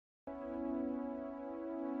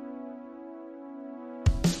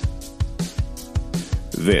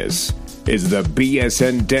This is the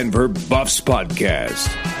BSN Denver Buffs Podcast.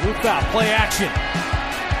 Loop out, play action.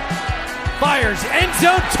 Fires, end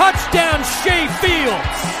zone, touchdown, Shea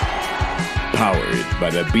Fields. Powered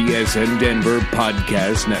by the BSN Denver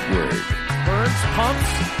Podcast Network. Burns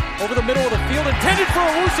pumps over the middle of the field, intended for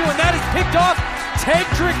Owusu, and that is picked off.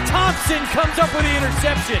 Tedrick Thompson comes up with the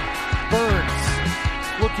interception. Burns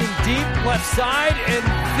looking deep left side, and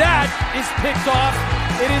that is picked off.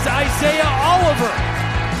 It is Isaiah Oliver.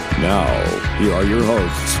 Now, here are your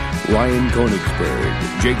hosts, Ryan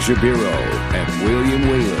Konigsberg, Jake Shapiro, and William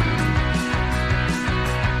Whalen.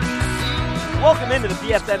 Welcome into the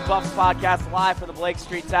BSN Buffs Podcast, live from the Blake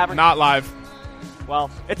Street Tavern. Not live.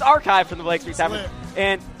 Well, it's archived from the Blake Street Tavern.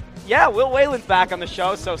 And, yeah, Will Whalen's back on the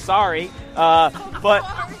show, so sorry. But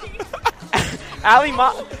Allie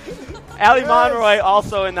Monroy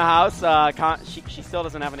also in the house. She still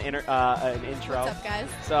doesn't have an intro. What's up, guys?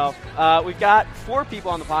 So we've got four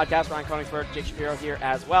people on the podcast. Ryan Konigsberg, Jake Shapiro here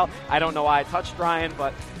as well. I don't know why I touched Ryan,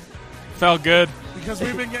 but felt good. Because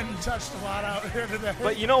we've been getting touched a lot out here today.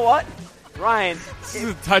 But you know what? Ryan, this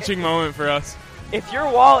is a touching moment for us. If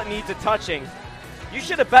your wallet needs a touching, you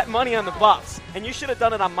should have bet money on the Buffs, and you should have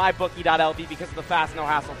done it on mybookie.lv because of the fast,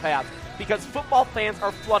 no-hassle payouts. Because football fans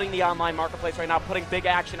are flooding the online marketplace right now, putting big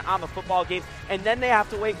action on the football games, and then they have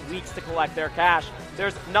to wait weeks to collect their cash.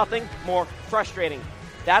 There's nothing more frustrating.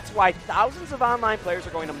 That's why thousands of online players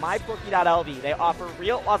are going to mybookie.lv. They offer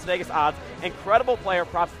real Las Vegas odds, incredible player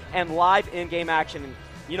props, and live in-game action. And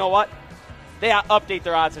you know what? They update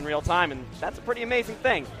their odds in real time, and that's a pretty amazing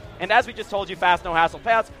thing. And as we just told you, fast, no-hassle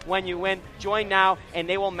payouts. When you win, join now, and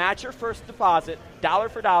they will match your first deposit, dollar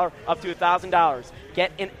for dollar, up to $1,000.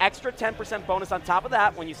 Get an extra 10% bonus on top of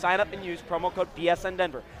that when you sign up and use promo code BSN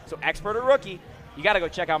Denver. So expert or rookie, you got to go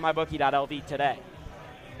check out mybookie.lv today.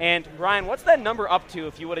 And, Ryan, what's that number up to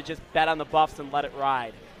if you would have just bet on the Buffs and let it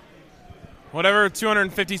ride? Whatever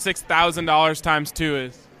 $256,000 times 2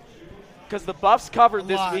 is. Because the Buffs covered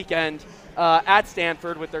this weekend at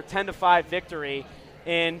Stanford with their 10-5 victory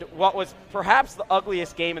in what was perhaps the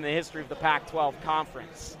ugliest game in the history of the Pac-12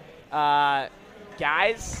 conference. Guys,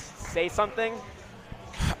 say something.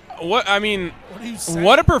 What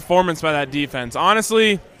a performance by that defense.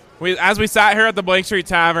 Honestly, as we sat here at the Blake Street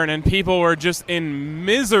Tavern and people were just in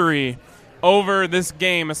misery over this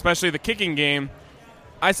game, especially the kicking game,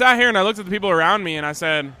 I sat here and I looked at the people around me and I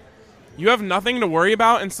said, you have nothing to worry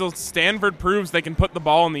about until Stanford proves they can put the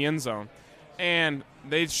ball in the end zone. And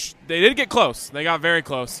they did get close. They got very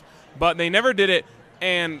close. But they never did it.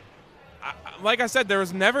 And like I said, there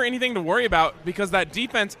was never anything to worry about because that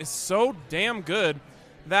defense is so damn good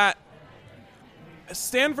that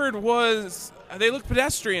Stanford they looked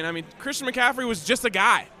pedestrian. I mean, Christian McCaffrey was just a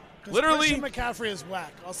guy. Literally. Christian McCaffrey is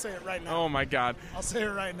whack. I'll say it right now. Oh, my God. I'll say it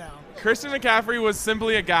right now. Christian McCaffrey was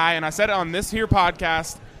simply a guy, and I said it on this here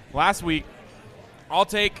podcast last week. I'll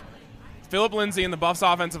take Phillip Lindsay and the Buffs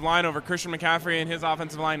offensive line over Christian McCaffrey and his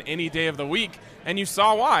offensive line any day of the week, and you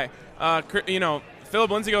saw why. Phillip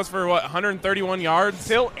Lindsay goes for, 131 yards?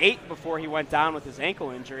 Phil ate before he went down with his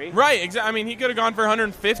ankle injury. Right, exactly. I mean, he could have gone for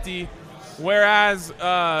 150, whereas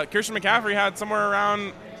Christian McCaffrey had somewhere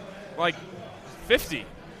around, 50.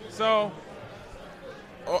 So,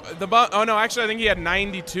 I think he had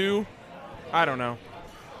 92. I don't know.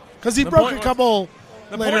 Because he broke a couple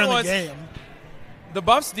later in the game. The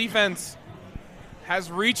Buffs defense has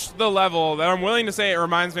reached the level that I'm willing to say it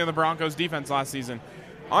reminds me of the Broncos defense last season.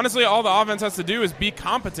 Honestly, all the offense has to do is be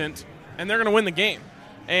competent, and they're going to win the game.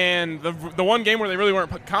 And the one game where they really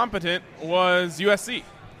weren't competent was USC.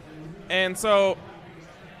 And so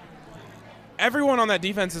everyone on that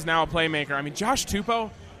defense is now a playmaker. I mean, Josh Tupou,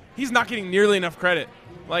 he's not getting nearly enough credit.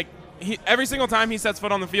 Every single time he sets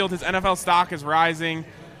foot on the field, his NFL stock is rising.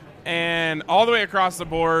 And all the way across the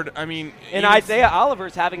board, I mean... And Isaiah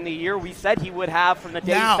Oliver's having the year we said he would have from the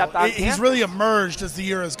day he stepped on campus. He's really emerged as the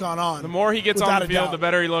year has gone on. The more he gets on the field, the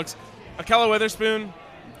better he looks. Akella Witherspoon,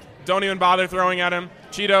 don't even bother throwing at him.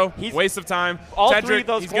 Cheeto, waste of time. All Tedrick, three of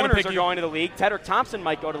those corners are going to the league. Tedrick Thompson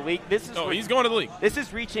might go to the league. He's going to the league. This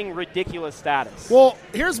is reaching ridiculous status. Well,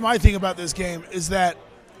 here's my thing about this game is that,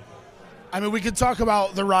 we can talk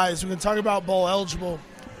about the rise. We can talk about bowl eligible.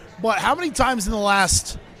 But how many times in the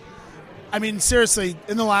last... seriously,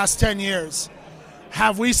 in the last 10 years,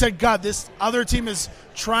 have we said, God, this other team is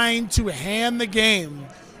trying to hand the game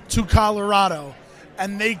to Colorado,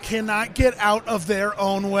 and they cannot get out of their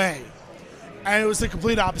own way? And it was the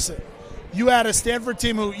complete opposite. You had a Stanford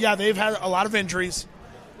team who, they've had a lot of injuries.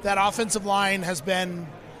 That offensive line has been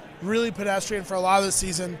really pedestrian for a lot of the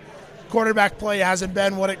season. Quarterback play hasn't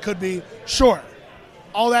been what it could be. Sure.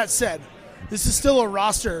 All that said, this is still a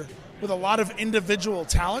roster with a lot of individual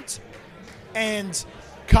talent, and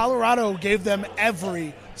Colorado gave them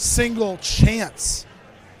every single chance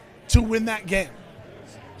to win that game.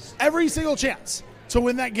 Every single chance to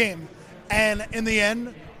win that game. And in the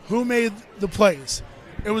end, who made the plays?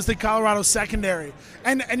 It was the Colorado secondary.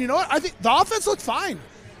 And you know what? I think the offense looked fine.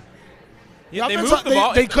 Yeah, they moved the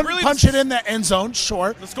ball. They couldn't really punch it in the end zone,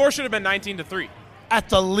 sure. The score should have been 19-3. At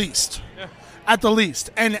the least. Yeah. At the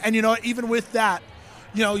least. And you know, even with that,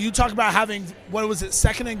 you know, you talk about having, what was it,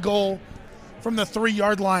 2nd and goal from the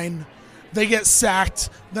 3-yard line. They get sacked,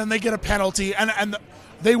 then they get a penalty. And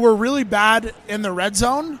they were really bad in the red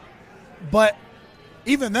zone, but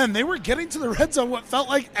even then, they were getting to the red zone what felt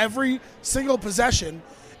like every single possession.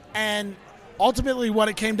 And ultimately what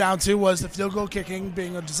it came down to was the field goal kicking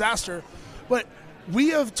being a disaster. But we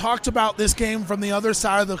have talked about this game from the other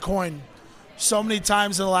side of the coin so many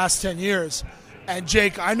times in the last 10 years. And,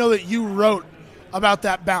 Jake, I know that you wrote about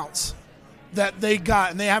that bounce that they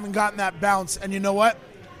got, and they haven't gotten that bounce. And you know what?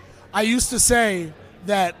 I used to say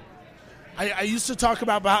that I used to talk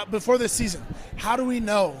about before this season, how do we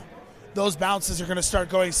know those bounces are going to start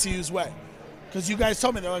going CU's way? Because you guys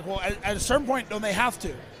told me, they're like, well, at a certain point, don't they have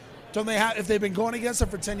to? Don't they have, if they've been going against them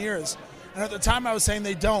for 10 years? And at the time I was saying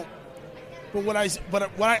they don't. But what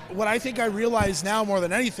I think I realize now more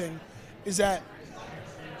than anything is that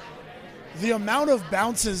the amount of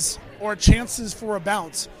bounces or chances for a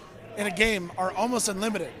bounce in a game are almost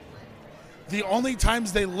unlimited. The only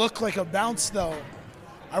times they look like a bounce, though,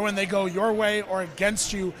 are when they go your way or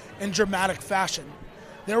against you in dramatic fashion.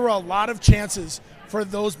 There were a lot of chances for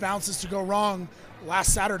those bounces to go wrong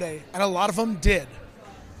last Saturday, and a lot of them did.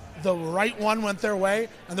 The right one went their way,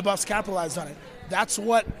 and the Buffs capitalized on it. That's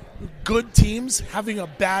what good teams having a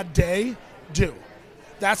bad day do.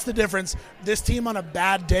 That's the difference. This team on a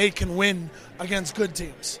bad day can win against good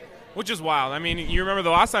teams. Which is wild. I mean, you remember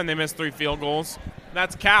the last time they missed 3 field goals?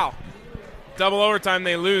 That's Cal. Double overtime,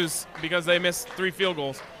 they lose because they missed 3 field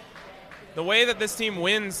goals. The way that this team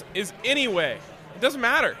wins is any way. It doesn't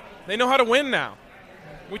matter. They know how to win now.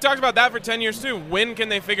 We talked about that for 10 years too. When can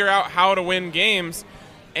they figure out how to win games?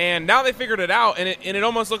 And now they figured it out, and it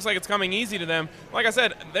almost looks like it's coming easy to them. Like I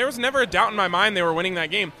said, there was never a doubt in my mind they were winning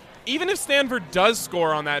that game. Even if Stanford does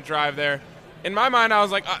score on that drive there, in my mind I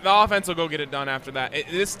was like, the offense will go get it done after that.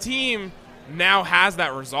 This team now has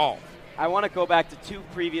that resolve. I want to go back to 2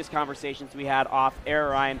 previous conversations we had off air,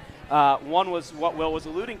 Ryan. One was what Will was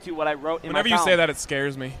alluding to, what I wrote in Whenever my column. you say that, it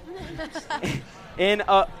scares me.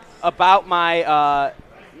 About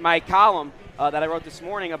my column that I wrote this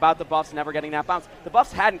morning about the Buffs never getting that bounce. The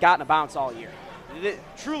Buffs hadn't gotten a bounce all year.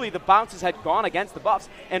 Truly, the bounces had gone against the Buffs.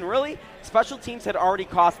 And really, special teams had already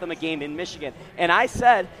cost them a game in Michigan. And I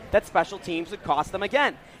said that special teams would cost them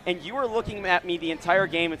again. And you were looking at me the entire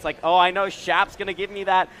game. It's like, oh, I know Shap's going to give me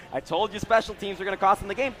that. I told you special teams were going to cost them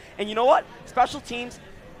the game. And you know what? Special teams,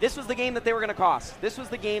 this was the game that they were going to cost. This was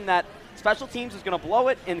the game that special teams was going to blow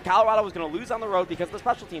it, and Colorado was going to lose on the road because of the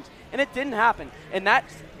special teams. And it didn't happen. And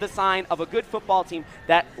that's the sign of a good football team,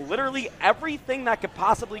 that literally everything that could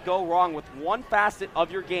possibly go wrong with one facet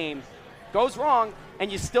of your game goes wrong,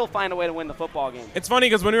 and you still find a way to win the football game. It's funny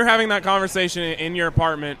because when we were having that conversation in your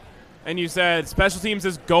apartment and you said special teams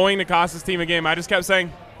is going to cost this team a game, I just kept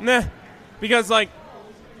saying, nah, because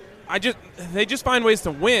they just find ways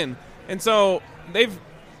to win. And so the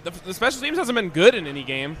special teams hasn't been good in any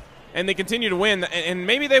game, and they continue to win, and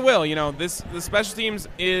maybe they will. You know, the special teams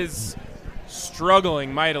is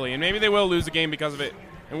struggling mightily, and maybe they will lose a game because of it.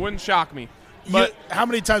 It wouldn't shock me. But how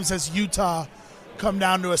many times has Utah come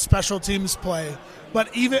down to a special teams play?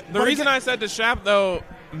 But even the reason I said to Shap, though,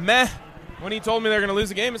 meh, when he told me they're going to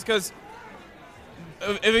lose a game is because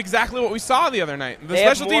of exactly what we saw the other night. The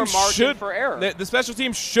special teams should for error. The special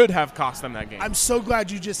teams should have cost them that game. I'm so glad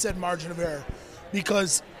you just said margin of error,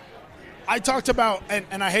 because I talked about,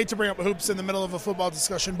 and I hate to bring up hoops in the middle of a football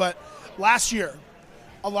discussion, but last year,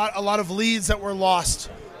 a lot of leads that were lost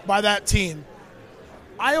by that team,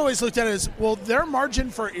 I always looked at it as, well, their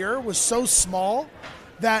margin for error was so small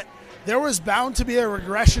that there was bound to be a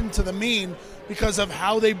regression to the mean because of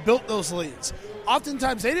how they built those leads.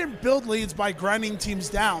 Oftentimes, they didn't build leads by grinding teams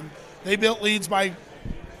down. They built leads by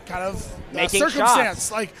kind of circumstance.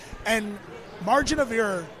 Shots. And margin of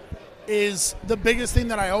error is the biggest thing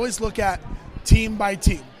that I always look at team by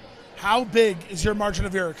team. How big is your margin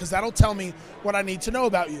of error? Because that'll tell me what I need to know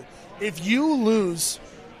about you. If you lose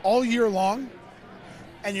all year long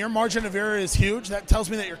and your margin of error is huge, that tells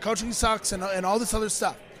me that your coaching sucks and all this other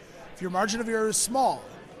stuff. If your margin of error is small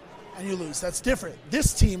and you lose, that's different.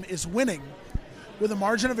 This team is winning with a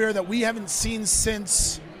margin of error that we haven't seen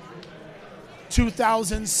since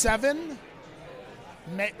 2007,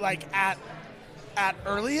 at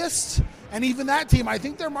earliest. And even that team, I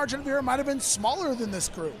think their margin of error might have been smaller than this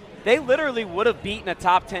group. They literally would have beaten a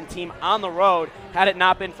top 10 team on the road had it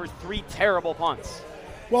not been for 3 terrible punts.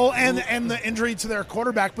 Well, and the injury to their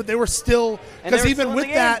quarterback, but they were still, because even with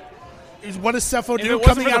that, what does Cepho do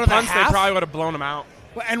coming out of the half? They probably would have blown him out.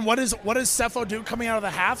 And what does Cepho do coming out of the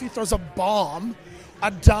half? He throws a bomb,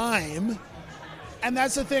 a dime, and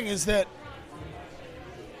that's the thing is that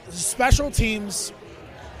special teams.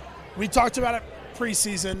 We talked about it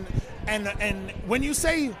preseason, and when you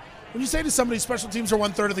say to somebody special teams are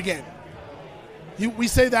 1/3 of the game, we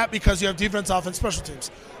say that because you have defense, offense, special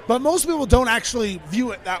teams. But most people don't actually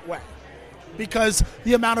view it that way because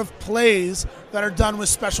the amount of plays that are done with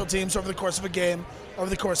special teams over the course of a game, over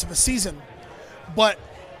the course of a season. But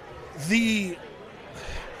the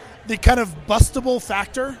kind of bustable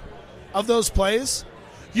factor of those plays,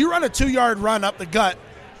 you run a 2-yard run up the gut,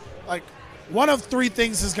 like one of 3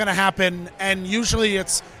 things is going to happen, and usually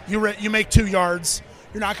it's you make 2 yards.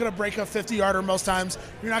 You're not going to break a 50-yarder most times.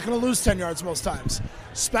 You're not going to lose 10 yards most times.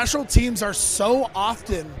 Special teams are so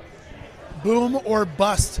often boom or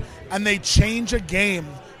bust, and they change a game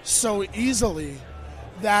so easily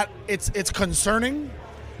that it's concerning,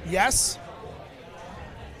 yes.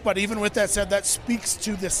 But even with that said, that speaks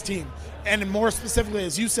to this team. And more specifically,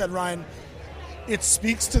 as you said, Ryan, it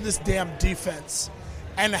speaks to this damn defense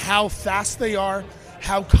and how fast they are,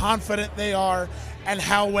 how confident they are, and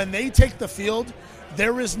how when they take the field,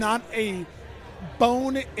 there is not a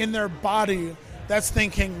bone in their body that's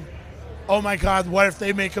thinking, oh my God, what if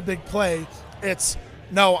they make a big play? It's,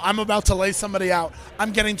 no, I'm about to lay somebody out.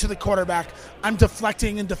 I'm getting to the quarterback. I'm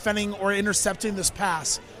deflecting and defending or intercepting this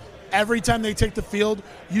pass. Every time they take the field,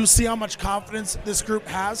 you see how much confidence this group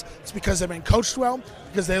has. It's because they've been coached well,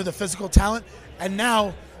 because they have the physical talent, and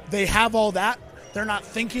now they have all that. They're not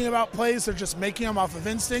thinking about plays. They're just making them off of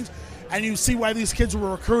instinct. And you see why these kids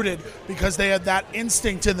were recruited, because they had that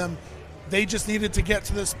instinct in them. They just needed to get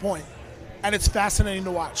to this point. And it's fascinating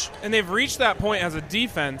to watch. And they've reached that point as a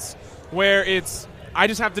defense where it's, I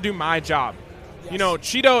just have to do my job. Yes. You know,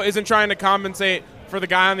 Cheeto isn't trying to compensate for the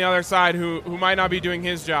guy on the other side who might not be doing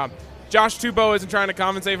his job. Josh Tupou isn't trying to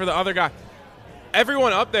compensate for the other guy.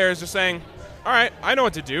 Everyone up there is just saying, all right, I know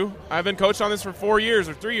what to do. I've been coached on this for 4 years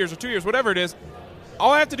or 3 years or 2 years, whatever it is.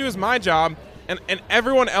 All I have to do is my job, and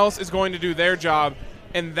everyone else is going to do their job,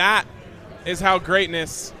 and that is how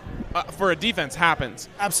greatness for a defense happens.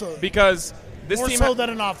 Absolutely. Because this more team so than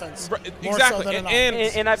an offense. Exactly. So than an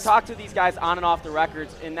offense. And I've talked to these guys on and off the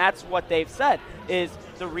records, and that's what they've said is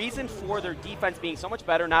the reason for their defense being so much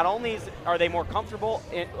better. Not only are they more comfortable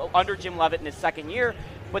under Jim Leavitt in his second year,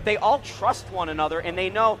 but they all trust one another, and they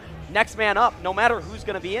know next man up, no matter who's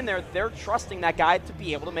going to be in there, they're trusting that guy to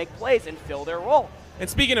be able to make plays and fill their role. And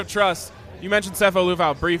speaking of trust, you mentioned Cepho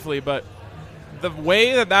Lufau briefly, but the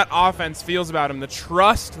way that offense feels about him, the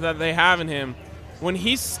trust that they have in him, when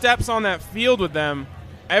he steps on that field with them,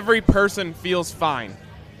 every person feels fine.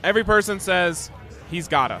 Every person says, he's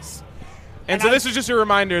got us. And so this is just a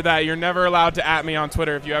reminder that you're never allowed to at me on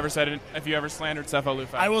Twitter if you ever slandered Cepho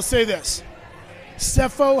Lufau. I will say this.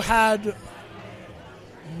 Cepho had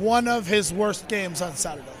one of his worst games on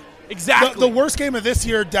Saturday. Exactly. The worst game of this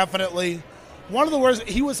year, definitely. One of the worst.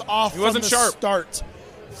 He was off from the start.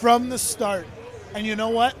 From the start. And you know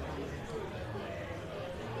what?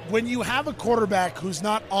 When you have a quarterback who's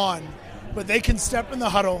not on, but they can step in the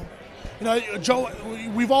huddle. You know,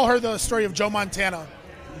 we've all heard the story of Joe Montana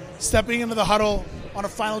stepping into the huddle on a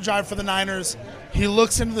final drive for the Niners. He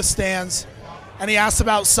looks into the stands, and he asks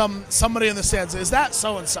about somebody in the stands. Is that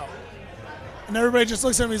so-and-so? And everybody just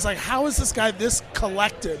looks at him. He's like, how is this guy this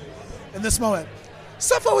collected in this moment?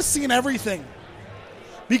 Cepho has seen everything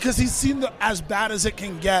because he's seen as bad as it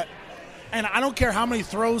can get. And I don't care how many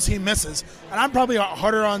throws he misses. And I'm probably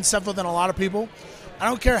harder on Cepho than a lot of people. I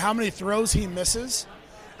don't care how many throws he misses.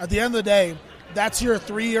 At the end of the day, that's your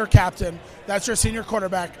 3-year captain. That's your senior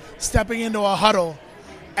quarterback stepping into a huddle.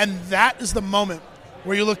 And that is the moment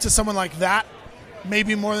where you look to someone like that,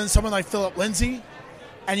 maybe more than someone like Phillip Lindsay,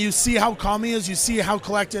 and you see how calm he is, you see how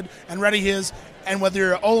collected and ready he is, and whether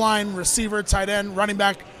you're O-line, receiver, tight end, running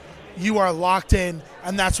back, you are locked in,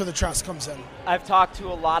 and that's where the trust comes in. I've talked to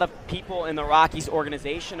a lot of people in the Rockies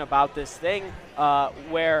organization about this thing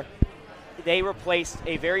where they replaced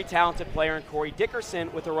a very talented player in Corey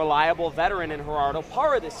Dickerson with a reliable veteran in Gerardo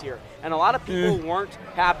Parra this year. And a lot of people weren't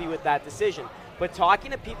happy with that decision. But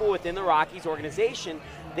talking to people within the Rockies organization,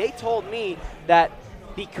 they told me that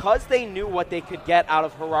because they knew what they could get out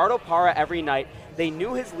of Gerardo Parra every night, they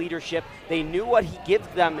knew his leadership, they knew what he gives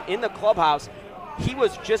them in the clubhouse, he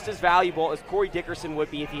was just as valuable as Corey Dickerson would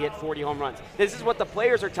be if he hit 40 home runs. This is what the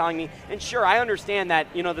players are telling me. And sure, I understand that,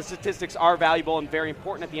 the statistics are valuable and very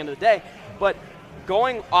important at the end of the day, but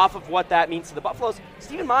going off of what that means to the Buffaloes,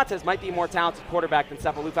 Steven Montez might be a more talented quarterback than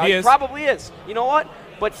Sefo Lufau. He probably is. You know what?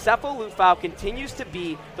 But Sefo Lufau continues to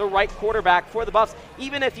be the right quarterback for the Buffs,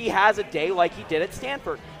 even if he has a day like he did at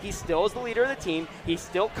Stanford. He still is the leader of the team. He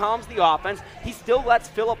still calms the offense. He still lets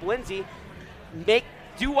Phillip Lindsay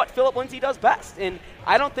do what Phillip Lindsay does best. And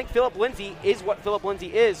I don't think Phillip Lindsay is what Phillip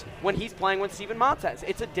Lindsay is when he's playing with Steven Montez.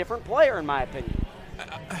 It's a different player, in my opinion.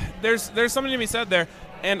 There's something to be said there.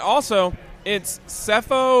 And also, it's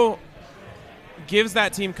Sefo gives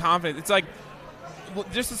that team confidence. It's like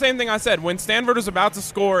just the same thing I said. When Stanford was about to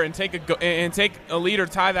score and take a lead or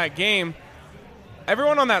tie that game,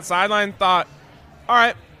 everyone on that sideline thought, all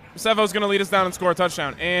right, Sefo's going to lead us down and score a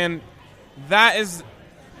touchdown. And that is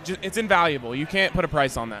it's invaluable. You can't put a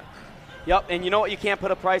price on that. Yep, and you know what you can't put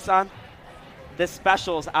a price on? The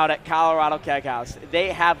specials out at Colorado Keg House.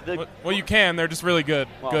 They have the... Well, you can. They're just really good.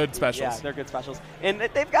 Good specials. Yeah, they're good specials. And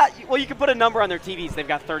they've got... Well, you can put a number on their TVs. They've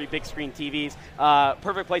got 30 big-screen TVs.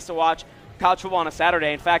 Perfect place to watch college football on a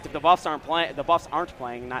Saturday. In fact, if the Buffs aren't playing, the Buffs aren't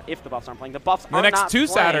playing. Not if the Buffs aren't playing. The Buffs are not playing. The next two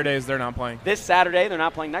Saturdays, they're not playing. This Saturday, they're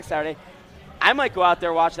not playing. Next Saturday. I might go out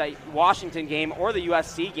there watch that Washington game or the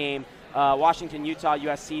USC game. Washington, Utah,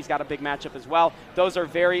 USC's got a big matchup as well. Those are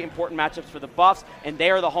very important matchups for the Buffs, and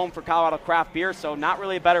they are the home for Colorado craft beer, so not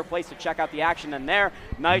really a better place to check out the action than there.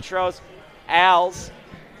 Nitros, Al's.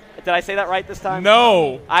 Did I say that right this time?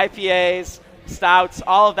 No. IPAs, stouts,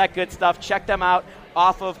 all of that good stuff. Check them out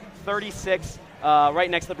off of 36 right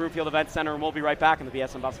next to the Brewfield Event Center, and we'll be right back in the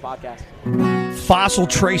BSN Buffs Podcast. Fossil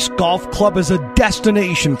Trace Golf Club is a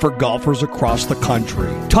destination for golfers across the country.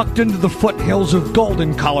 Tucked into the foothills of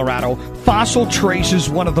Golden, Colorado, Fossil Trace is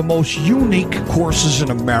one of the most unique courses in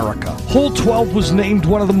America. Hole 12 was named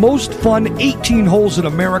one of the most fun 18 holes in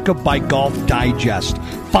America by Golf Digest.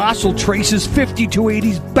 Fossil Trace is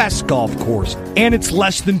 5280's best golf course, and it's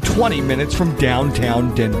less than 20 minutes from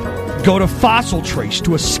downtown Denver. Go to Fossil Trace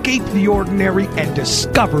to escape the ordinary and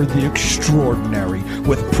discover the extraordinary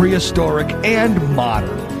with prehistoric and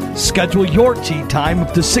modern. Schedule your tee time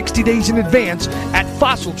up to 60 days in advance at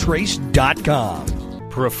fossiltrace.com.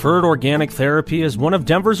 Preferred Organic Therapy is one of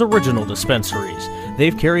Denver's original dispensaries.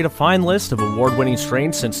 They've carried a fine list of award-winning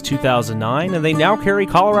strains since 2009, and they now carry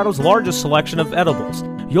Colorado's largest selection of edibles.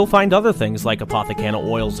 You'll find other things like Apothecana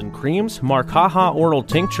oils and creams, Marcaja oral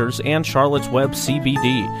tinctures, and Charlotte's Web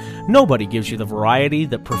CBD. Nobody gives you the variety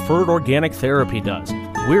that Preferred Organic Therapy does.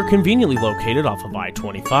 We're conveniently located off of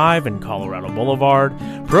I-25 and Colorado Boulevard.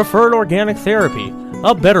 Preferred Organic Therapy,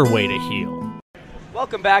 a better way to heal.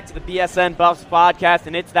 Welcome back to the BSN Buffs Podcast,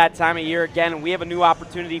 and it's that time of year again, and we have a new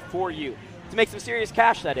opportunity for you to make some serious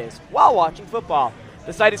cash, that is, while watching football.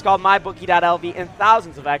 The site is called mybookie.lv, and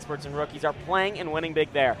thousands of experts and rookies are playing and winning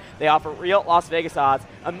big there. They offer real Las Vegas odds,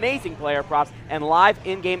 amazing player props, and live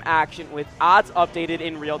in-game action with odds updated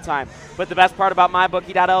in real time. But the best part about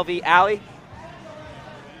mybookie.lv, Allie?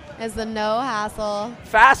 Is the no hassle.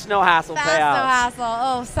 Fast, no hassle payouts. Fast, no hassle.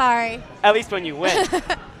 Oh, sorry. At least when you win.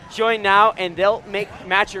 Join now, and they'll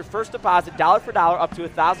match your first deposit dollar for dollar up to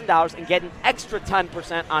 $1,000 and get an extra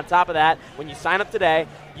 10% on top of that when you sign up today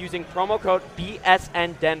using promo code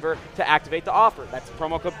BSN Denver to activate the offer. That's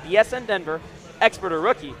promo code BSN Denver, expert or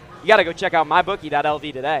rookie. You got to go check out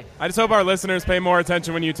mybookie.lv today. I just hope our listeners pay more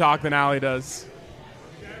attention when you talk than Allie does.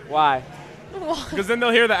 Why? Because then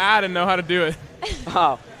they'll hear the ad and know how to do it.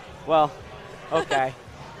 Oh, well, okay.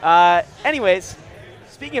 Anyways,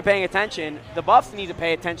 speaking of paying attention, the Buffs need to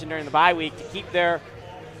pay attention during the bye week to keep their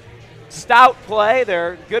stout play,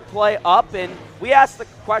 their good play up. And we asked the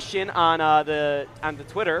question on the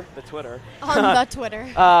Twitter. On the Twitter.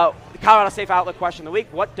 The Colorado Safe Outlet question of the week.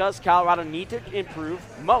 What does Colorado need to improve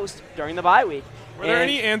most during the bye week? Were there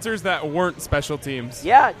any answers that weren't special teams?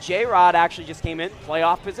 Yeah, J-Rod actually just came in,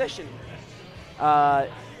 playoff position.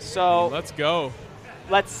 So let's go.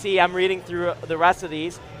 Let's see. I'm reading through the rest of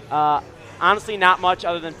these. Honestly, not much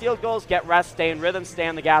other than field goals, get rest, stay in rhythm, stay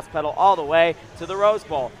on the gas pedal all the way to the Rose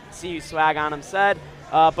Bowl. See you swag on him said.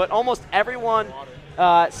 But almost everyone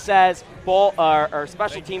says bowl or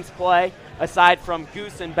special teams play, aside from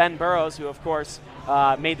Goose and Ben Burrows, who, of course,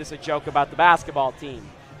 made this a joke about the basketball team,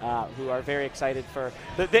 who are very excited for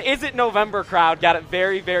the Is It November crowd got it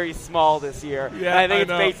very, very small this year. Yeah, and I think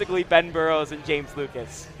it's basically Ben Burrows and James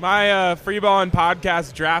Lucas. My Free Ball and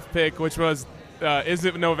Podcast draft pick, which was Is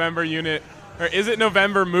It November unit, or Is It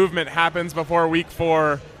November movement happens before week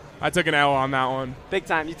 4. I took an L on that one. Big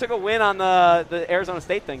time. You took a win on the Arizona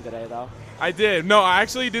State thing today, though. I did. No, I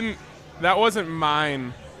actually didn't. That wasn't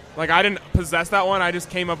mine. Like, I didn't possess that one. I just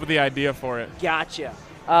came up with the idea for it. Gotcha.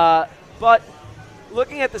 But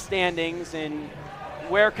looking at the standings and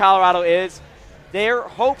where Colorado is, their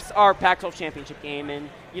hopes are Pac-12 championship game. And,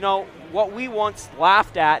 you know, what we once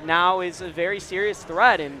laughed at now is a very serious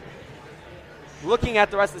threat. And looking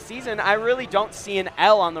at the rest of the season, I really don't see an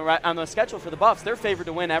L on the schedule for the Buffs. They're favored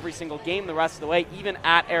to win every single game the rest of the way, even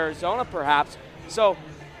at Arizona perhaps. So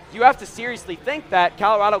you have to seriously think that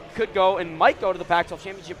Colorado could go and might go to the Pac-12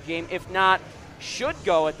 championship game, if not should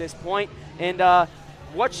go at this point. And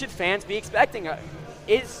what should fans be expecting?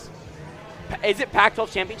 Is it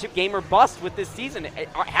Pac-12 championship game or bust with this season?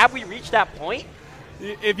 Have we reached that point?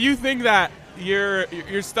 If you think that your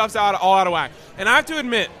stuff's all out of whack, and I have to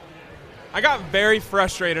admit, I got very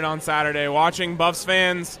frustrated on Saturday watching Buffs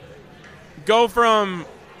fans go from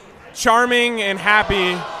charming and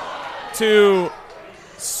happy to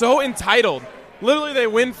so entitled. Literally, they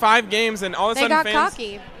win 5 games, and all of a sudden fans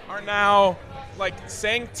cocky. Are now like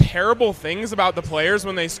saying terrible things about the players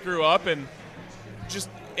when they screw up, and just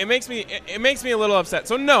it makes me a little upset.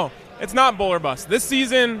 So no, it's not bull or bust. This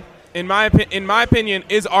season, in my opinion,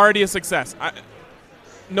 is already a success.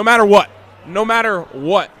 No matter what,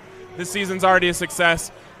 this season's already a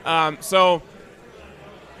success. So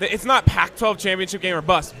it's not Pac-12 championship game or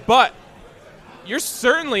bust, but you're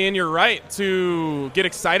certainly in your right to get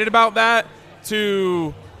excited about that,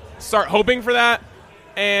 to start hoping for that,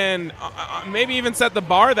 and maybe even set the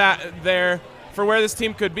bar there for where this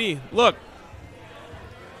team could be. Look,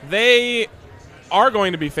 they are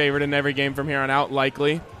going to be favored in every game from here on out,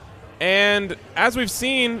 likely. And as we've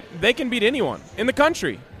seen, they can beat anyone in the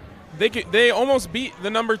country. They almost beat the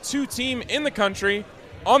number 2 team in the country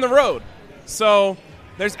on the road. So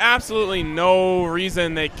there's absolutely no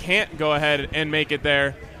reason they can't go ahead and make it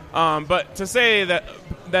there. But to say that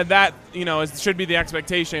should be the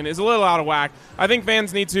expectation is a little out of whack. I think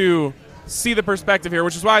fans need to see the perspective here,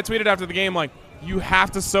 which is why I tweeted after the game, like, you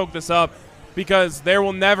have to soak this up, because there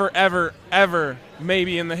will never, ever, ever,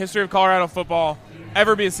 maybe in the history of Colorado football,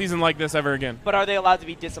 ever be a season like this ever again. But are they allowed to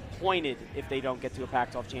be disappointed if they don't get to a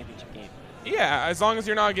Pac-12 championship game? Yeah, as long as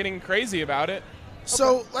you're not getting crazy about it.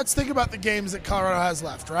 So let's think about the games that Colorado has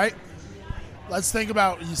left, right? Let's think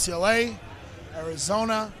about UCLA,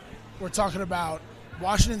 Arizona. We're talking about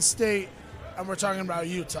Washington State, and we're talking about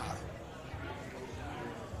Utah.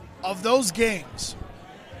 Of those games,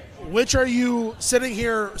 which are you sitting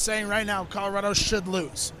here saying right now Colorado should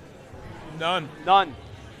lose? None.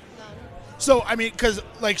 So, I mean, because,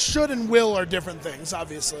 like, should and will are different things,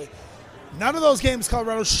 obviously. None of those games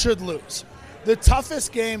Colorado should lose. The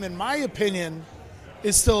toughest game, in my opinion,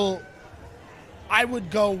 is still, I would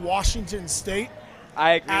go Washington State.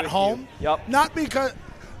 I agree at with home. You. Yep. Not because,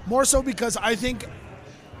 more so because I think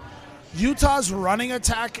Utah's running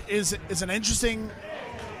attack is an interesting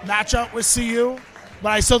matchup with CU, but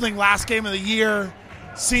I still think last game of the year,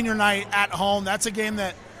 senior night at home, that's a game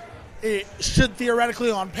that it should theoretically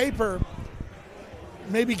on paper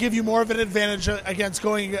maybe give you more of an advantage against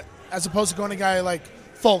going as opposed to going to a guy like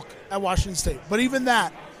Folk at Washington State. But even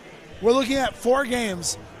that, we're looking at 4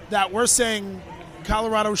 games that we're saying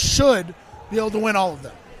Colorado should be able to win all of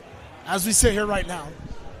them. As we sit here right now,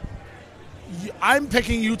 I'm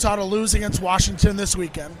picking Utah to lose against Washington this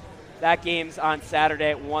weekend. That game's on Saturday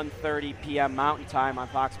at 1:30 p.m. Mountain Time on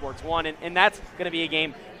Fox Sports 1, and that's going to be a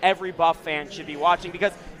game every Buff fan should be watching,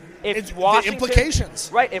 because if Washington, the implications.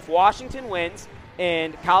 Right, if Washington wins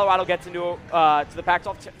and Colorado gets into to the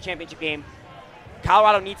Pac-12 championship game,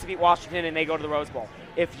 Colorado needs to beat Washington and they go to the Rose Bowl.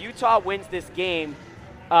 If Utah wins this game,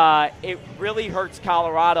 it really hurts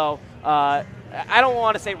Colorado. I don't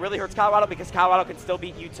want to say it really hurts Colorado, because Colorado can still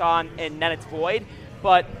beat Utah and then it's void,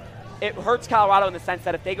 but it hurts Colorado in the sense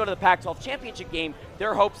that if they go to the Pac-12 championship game,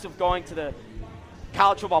 their hopes of going to the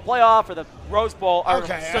college football playoff or the Rose Bowl are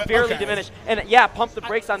severely diminished. And pump the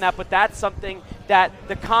brakes on that, but that's something that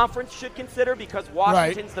the conference should consider, because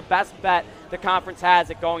Washington's the best bet the conference has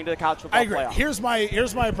at going to the college football playoff. I agree.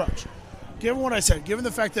 Here's my approach. Given what I said, given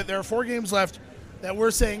the fact that there are 4 games left that we're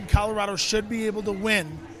saying Colorado should be able to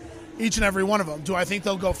win each and every one of them. Do I think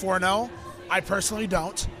they'll go 4-0? I personally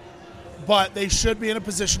don't. But they should be in a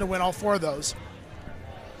position to win all 4 of those.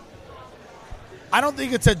 I don't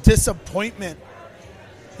think it's a disappointment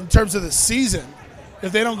in terms of the season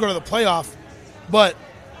if they don't go to the playoff. But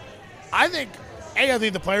I think, A, I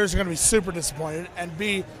think the players are going to be super disappointed. And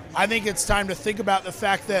B, I think it's time to think about the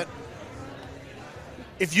fact that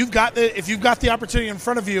if you've got the opportunity in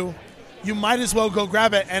front of you, you might as well go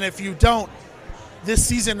grab it. And if you don't, this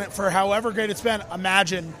season, for however great it's been,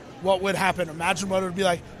 imagine what would happen. Imagine what it would be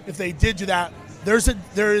like if they did do that.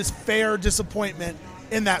 There is fair disappointment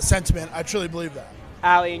in that sentiment. I truly believe that.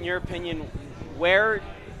 Allie, in your opinion, where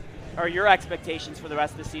are your expectations for the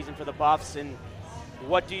rest of the season for the Buffs, and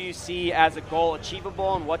what do you see as a goal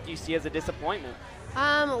achievable, and what do you see as a disappointment?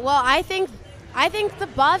 Well, I think the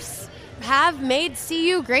Buffs have made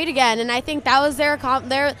CU great again, and I think that was their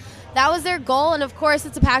goal. And of course,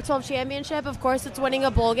 it's a Pac-12 championship. Of course, it's winning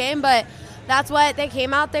a bowl game, but that's what they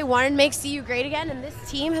came out. They wanted to make CU great again, and this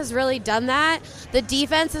team has really done that. The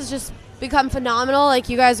defense has just become phenomenal, like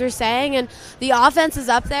you guys were saying, and the offense is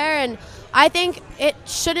up there. And I think it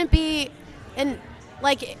shouldn't be a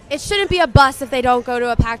bust if they don't go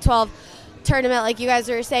to a Pac-12 tournament, like you guys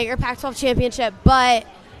were saying, or Pac-12 championship. But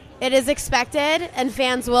it is expected, and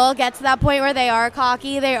fans will get to that point where they are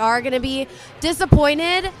cocky. They are going to be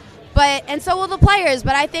disappointed, and so will the players.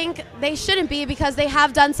 But I think they shouldn't be, because they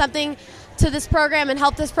have done something to this program and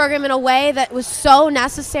helped this program in a way that was so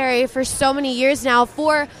necessary for so many years now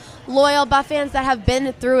for loyal Buff fans that have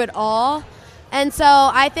been through it all. And so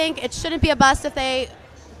I think it shouldn't be a bust if they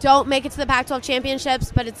don't make it to the Pac-12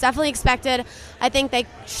 championships, but it's definitely expected. I think they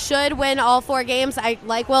should win all 4 games.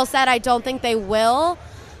 Like Will said, I don't think they will,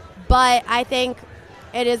 but I think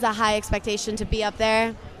it is a high expectation to be up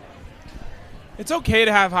there. It's okay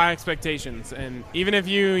to have high expectations, and even if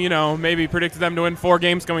you maybe predicted them to win 4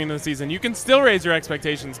 games going into the season, you can still raise your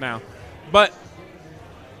expectations now. But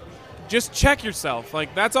just check yourself.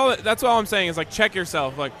 Like, that's all I'm saying is, like, check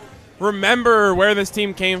yourself. Like, remember where this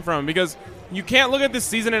team came from, because you can't look at this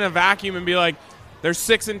season in a vacuum and be like, they're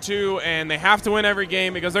 6-2 and they have to win every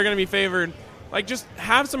game because they're going to be favored. Like, just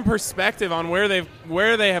have some perspective on where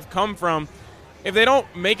they have come from. If they don't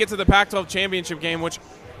make it to the Pac-12 championship game, which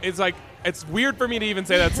is like, it's weird for me to even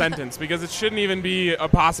say that sentence because it shouldn't even be a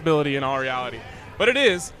possibility in all reality, but it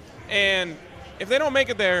is. And if they don't make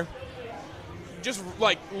it there, just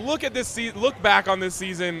like look back on this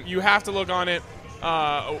season. You have to look on it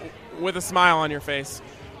with a smile on your face.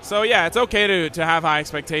 So yeah, it's okay to have high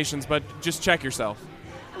expectations, but just check yourself.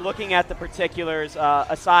 Looking at the particulars,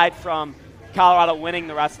 aside from Colorado winning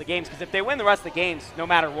the rest of the games, because if they win the rest of the games, no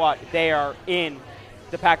matter what, they are in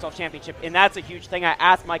the Pac-12 championship, and that's a huge thing. I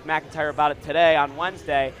asked Mike McIntyre about it today on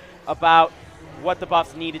Wednesday about what the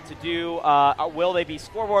Buffs needed to do. Will they be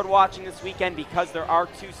scoreboard watching this weekend, because there are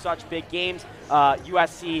 2 such big games.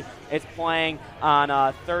 USC is playing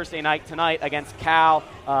on Thursday night tonight against Cal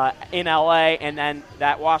in LA, and then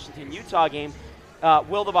that Washington-Utah game.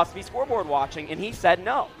 Will the Buffs be scoreboard watching? And he said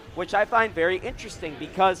no, which I find very interesting,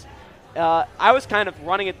 because I was kind of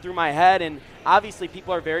running it through my head, and obviously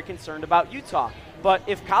people are very concerned about Utah. But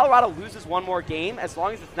if Colorado loses one more game, as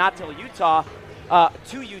long as it's not to Utah,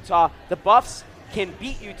 the Buffs can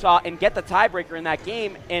beat Utah and get the tiebreaker in that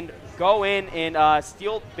game and go in and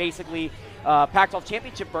steal basically Pac-12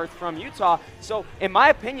 championship berth from Utah. So in my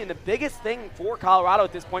opinion, the biggest thing for Colorado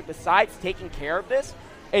at this point, besides taking care of this,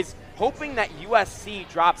 is hoping that USC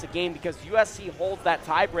drops a game, because USC holds that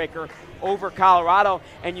tiebreaker over Colorado.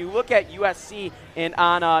 And you look at USC, and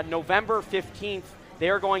on November 15th,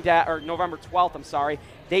 they're going to, or November 12th, I'm sorry,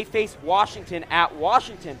 they face Washington at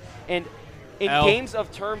Washington. And in games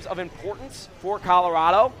of terms of importance for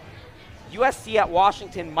Colorado, USC at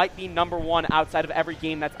Washington might be number 1 outside of every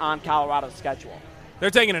game that's on Colorado's schedule. They're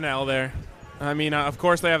taking an L there. I mean, of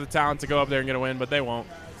course they have the talent to go up there and get a win, but they won't.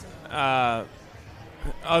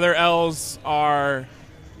 Other L's are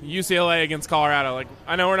UCLA against Colorado. Like,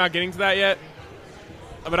 I know we're not getting to that yet,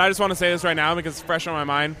 but I just want to say this right now because it's fresh on my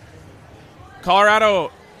mind.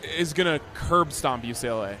 Colorado is going to curb stomp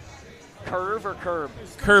UCLA. Curve or curb?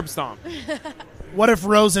 Curb stomp. What if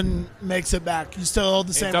Rosen makes it back? You still hold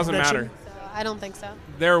the same prediction? It doesn't matter. So, I don't think so.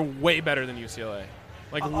 They're way better than UCLA.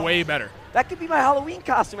 Like, way better. That could be my Halloween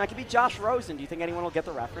costume. That could be Josh Rosen. Do you think anyone will get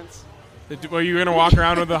the reference? Were you going to walk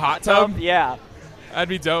around with a hot tub? Yeah. That'd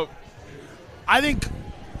be dope. I didn't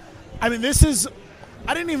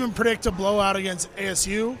even predict a blowout against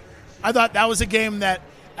ASU. I thought that was a game that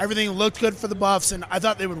everything looked good for the Buffs, and I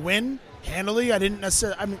thought they would win handily. I didn't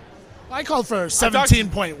necessarily. I called for a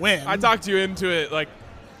 17-point win. I talked you into it like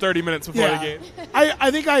 30 minutes before the game.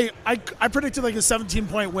 I think I predicted like a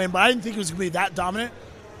 17-point win, but I didn't think it was going to be that dominant.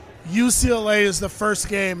 UCLA is the first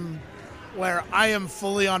game where I am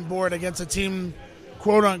fully on board against a team,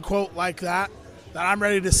 quote unquote, like that I'm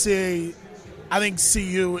ready to see. I think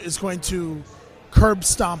CU is going to curb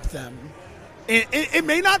stomp them. It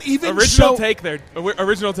may not even original take there.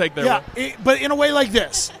 Yeah, but in a way like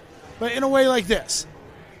this.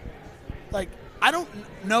 Like, I don't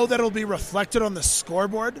know that it'll be reflected on the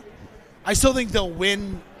scoreboard. I still think they'll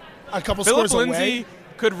win a couple scores away. Lindsay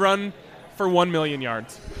could run for 1 million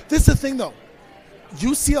yards. This is the thing, though.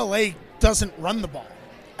 UCLA doesn't run the ball,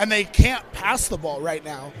 and they can't pass the ball right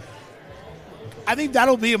now. I think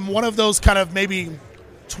that'll be one of those kind of maybe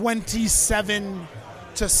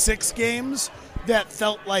 27-6 games that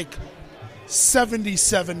felt like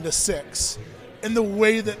 77-6 in the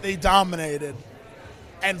way that they dominated.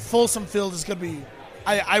 And Folsom Field is going to be.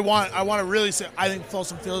 I want to really say I think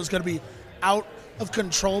Folsom Field is going to be out of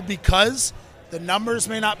control because the numbers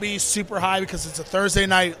may not be super high because it's a Thursday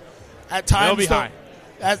night. At times, they'll be high.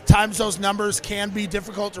 At times, those numbers can be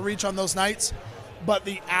difficult to reach on those nights. But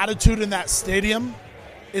the attitude in that stadium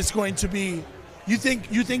is going to be. You think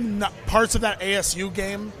parts of that ASU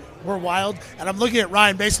game were wild? And I'm looking at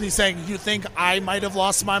Ryan basically saying, you think I might have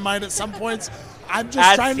lost my mind at some points? I'm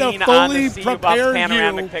just trying to fully prepare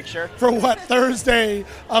you for what Thursday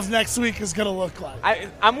of next week is going to look like.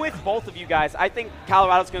 I'm with both of you guys. I think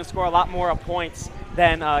Colorado's going to score a lot more points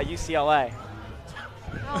than UCLA.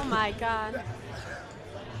 Oh, my God.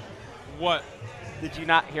 What? Did you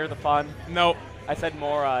not hear the pun? No. I said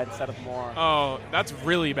Mora instead of more. Oh, that's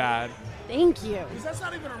really bad. Thank you. Because that's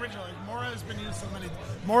not even original. Like, Mora has been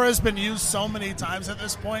used so many times at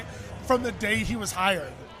this point from the day he was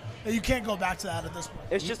hired. You can't go back to that at this point.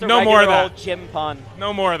 It's just a no regular more of that. Old gym pun.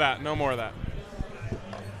 No more of that.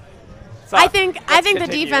 So, I think continue. the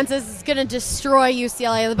defense is going to destroy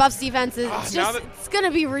UCLA. The Buffs defense is it's going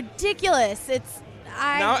to be ridiculous.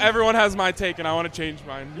 Now everyone has my take, and I want to change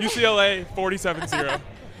mine. UCLA 47-0.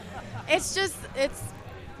 It's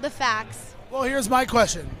the facts. Well, here's my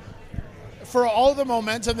question. For all the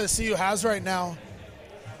momentum that CU has right now,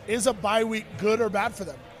 is a bye week good or bad for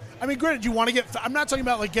them? I mean, granted, you want to get – I'm not talking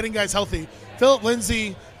about, like, getting guys healthy. Philip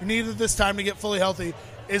Lindsay needed this time to get fully healthy.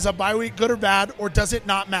 Is a bye week good or bad, or does it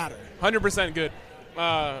not matter? 100% good.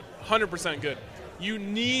 100% good. You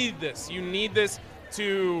need this. You need this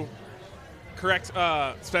to correct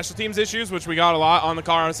special teams issues, which we got a lot on the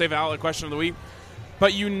Colorado Safe Outlet question of the week.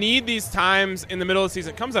 But you need these times in the middle of the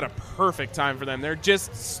season. It comes at a perfect time for them.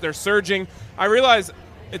 They're surging. I realize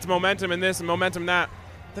it's momentum in this and momentum that.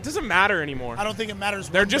 That doesn't matter anymore. I don't think it matters.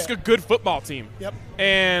 They're just a good football team. Yep.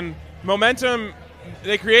 And momentum,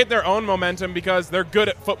 they create their own momentum because they're good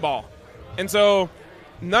at football. And so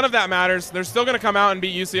none of that matters. They're still going to come out and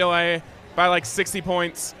beat UCLA by like 60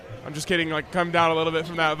 points. I'm just kidding, like come down a little bit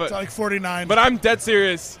from that. But it's like 49. But I'm dead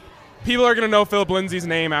serious. People are going to know Philip Lindsay's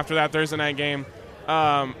name after that Thursday night game.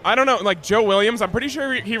 I don't know, like Joe Williams, I'm pretty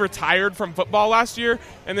sure he retired from football last year,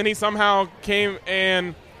 and then he somehow came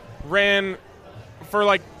and ran for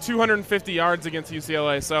like 250 yards against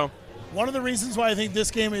UCLA. So one of the reasons why I think this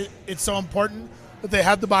game it's so important that they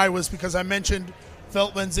had the bye was because I mentioned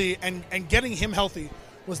Philip Lindsay and getting him healthy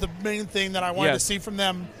was the main thing that I wanted to see from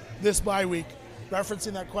them this bye week,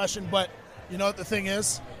 referencing that question. But you know what the thing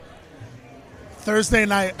is? Thursday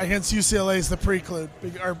night against UCLA is the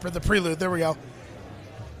prelude. There we go.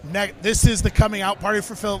 This is the coming out party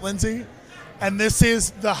for Philip Lindsay, and this is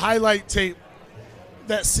the highlight tape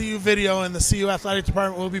that CU Video and the CU Athletic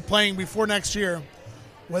Department will be playing before next year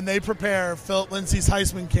when they prepare Philip Lindsay's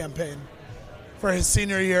Heisman campaign for his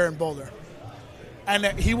senior year in Boulder. And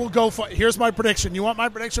he will go for – here's my prediction. You want my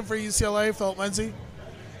prediction for UCLA, Philip Lindsay?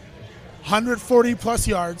 140-plus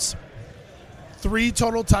yards, 3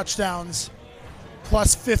 total touchdowns,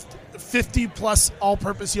 plus 50-plus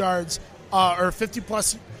all-purpose yards, or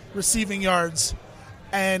 50-plus receiving yards.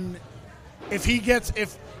 And if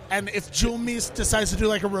Jewel Meese decides to do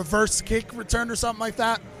like a reverse kick return or something like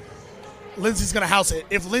that, Lindsay's going to house it.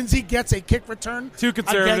 If Lindsay gets a kick return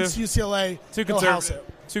against UCLA, he'll house it.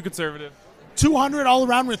 Too conservative. 200 all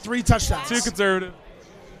around with 3 touchdowns. Too conservative.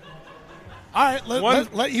 All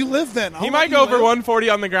right, let you live then. He might go over 140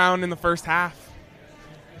 on the ground in the first half.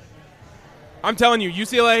 I'm telling you,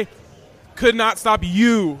 UCLA could not stop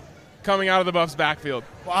you coming out of the Buffs' backfield.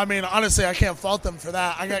 Well, I mean, honestly, I can't fault them for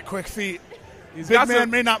that. I got quick feet. Big man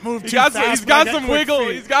may not move too fast. He's got some wiggle.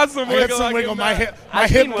 He's got some wiggle. I got some wiggle. My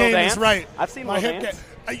hip game is right. I've seen Will dance.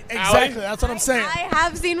 Exactly. That's what I'm saying. I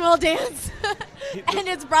have seen Will dance, and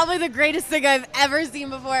it's probably the greatest thing I've ever seen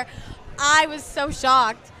before. I was so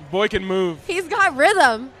shocked. Boy can move. He's got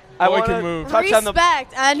rhythm. Boy can move.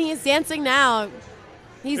 Respect, and he's dancing now.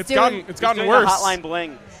 It's gotten worse. Hotline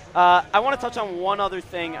bling. I want to touch on one other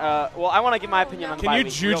thing. I want to give my opinion on the bye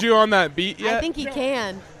week. Can you juju on that beat yet? I think he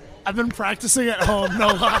can. I've been practicing at home, no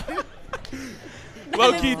lie.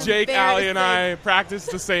 Low-key, Jake, Allie, and I practice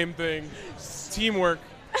the same thing. It's teamwork.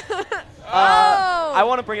 I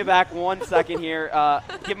want to bring it back 1 second here.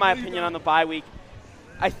 Give my opinion on the bye week.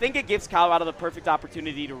 I think it gives Colorado the perfect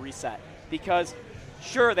opportunity to reset because,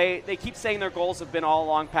 sure, they keep saying their goals have been all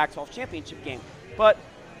along Pac-12 championship game, but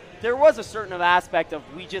there was a certain aspect of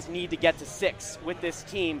we just need to get to 6 with this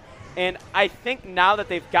team, And I think now that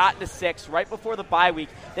they've gotten to 6 right before the bye week,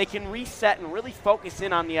 they can reset and really focus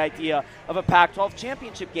in on the idea of a Pac-12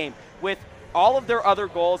 championship game with all of their other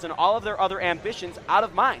goals and all of their other ambitions out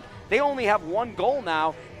of mind. They only have one goal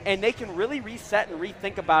now, and they can really reset and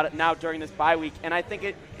rethink about it now during this bye week. And I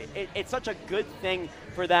think it's such a good thing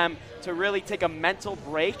for them to really take a mental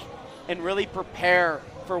break and really prepare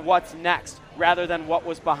for what's next rather than what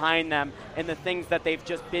was behind them and the things that they've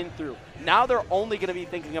just been through. Now they're only going to be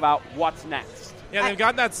thinking about what's next. Yeah, they've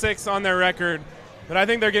got that 6 on their record, but I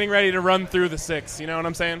think they're getting ready to run through the 6. You know what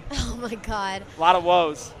I'm saying? Oh, my God. A lot of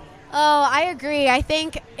woes. Oh, I agree. I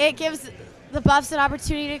think it gives the Buffs an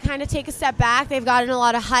opportunity to kind of take a step back. They've gotten a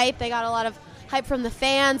lot of hype. They got a lot of hype from the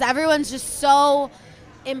fans. Everyone's just so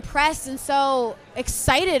impressed and so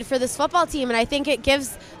excited for this football team, and I think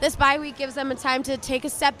this bye week gives them a time to take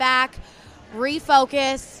a step back,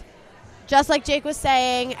 refocus, just like Jake was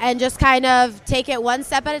saying, and just kind of take it one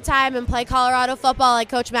step at a time and play Colorado football like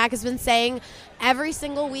Coach Mack has been saying every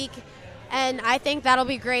single week, and I think that'll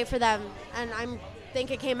be great for them, and I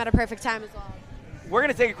think it came at a perfect time as well. We're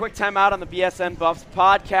going to take a quick time out on the BSN Buffs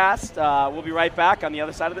podcast. We'll be right back on the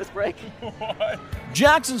other side of this break.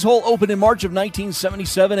 Jackson's Hole opened in March of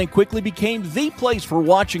 1977 and quickly became the place for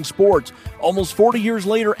watching sports. Almost 40 years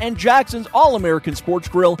later, and Jackson's All-American Sports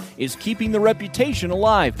Grill is keeping the reputation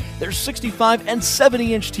alive. There's 65 and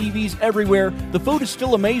 70-inch TVs everywhere, the food is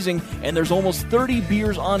still amazing, and there's almost 30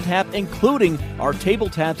 beers on tap, including our table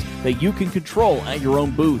taps that you can control at your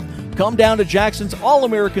own booth. Come down to Jackson's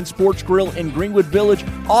All-American Sports Grill in Greenwood Village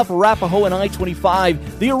off Arapahoe and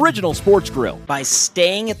I-25, the original sports grill. By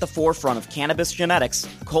staying at the forefront of cannabis genetics,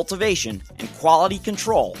 cultivation, and quality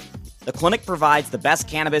control, the clinic provides the best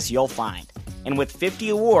cannabis you'll find. And with 50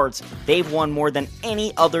 awards, they've won more than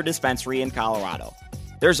any other dispensary in Colorado.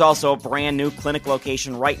 There's also a brand new clinic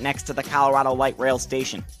location right next to the Colorado Light Rail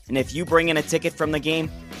station. And if you bring in a ticket from the game,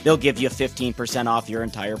 they'll give you 15% off your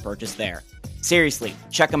entire purchase there. Seriously,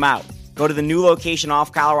 check them out. Go to the new location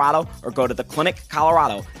off Colorado or go to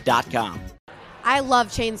thecliniccolorado.com. I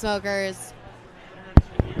love chain smokers.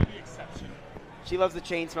 She loves the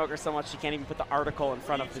chain smoker so much she can't even put the article in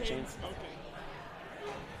front of the chains.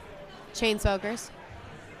 Chain smokers.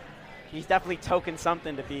 He's definitely token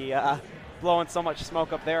something to be blowing so much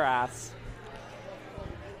smoke up their ass.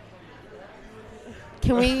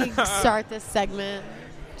 Can we start this segment?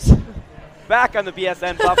 Back on the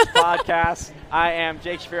BSN Buffs podcast, I am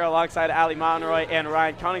Jake Shapiro alongside Ali Monroy and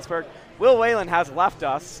Ryan Koenigsberg. Will Whalen has left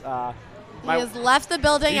us. He has left the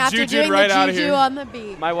building after doing right the juju on the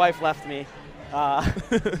beat. My wife left me,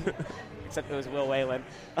 except it was Will Whalen.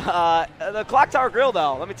 The Clock Tower Grill,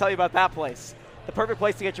 though, let me tell you about that place. The perfect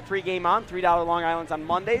place to get your pregame on. $3 Long Islands on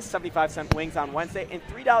Mondays, 75-cent wings on Wednesday, and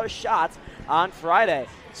 $3 shots on Friday.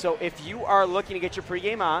 So if you are looking to get your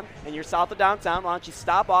pregame on and you're south of downtown, why don't you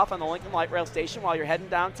stop off on the Lincoln Light Rail Station while you're heading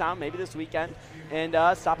downtown, maybe this weekend, and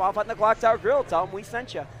stop off at the Clock Tower Grill. Tell them we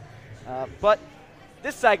sent you. But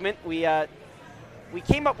this segment, we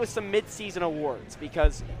came up with some mid-season awards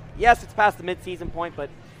because, yes, it's past the mid-season point, but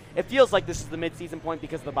it feels like this is the mid-season point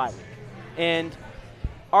because of the bye week. And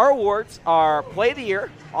our awards are Play of the Year,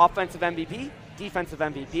 Offensive MVP, Defensive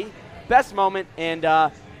MVP, Best Moment, and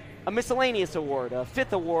a miscellaneous award, a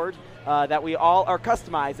fifth award that we all are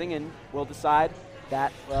customizing, and we'll decide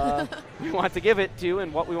that we want to give it to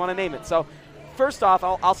and what we want to name it. So first off,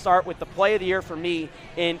 I'll start with the Play of the Year for me,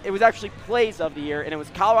 and it was actually Plays of the Year, and it was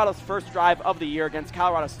Colorado's first drive of the year against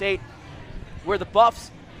Colorado State, where the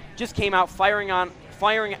Buffs just came out firing out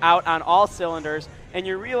on all cylinders, and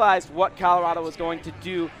you realized what Colorado was going to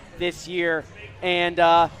do this year, and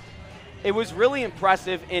it was really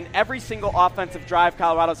impressive in every single offensive drive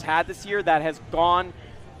Colorado's had this year that has gone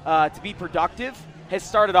to be productive, has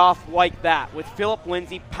started off like that, with Phillip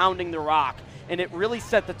Lindsay pounding the rock, and it really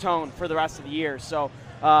set the tone for the rest of the year. So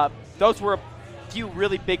those were a few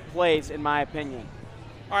really big plays, in my opinion.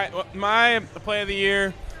 All right, well, my Play of the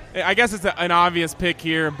Year, I guess it's an obvious pick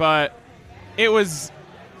here, but it was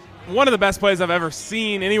one of the best plays I've ever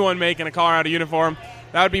seen anyone make in a Colorado uniform.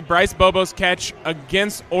 That would be Bryce Bobo's catch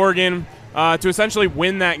against Oregon to essentially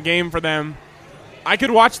win that game for them. I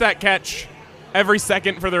could watch that catch every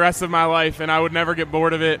second for the rest of my life, and I would never get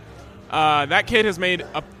bored of it. That kid has made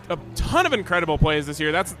a ton of incredible plays this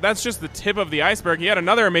year. That's just the tip of the iceberg. He had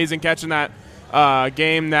another amazing catch in that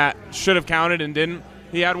game that should have counted and didn't.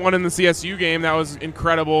 He had one in the CSU game that was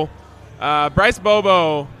incredible. Bryce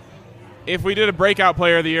Bobo, if we did a breakout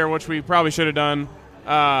player of the year, which we probably should have done,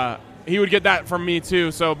 he would get that from me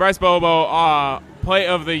too. So Bryce Bobo, Play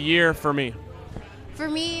of the Year for me. For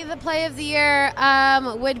me, the play of the year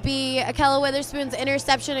would be Akella Witherspoon's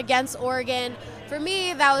interception against Oregon. For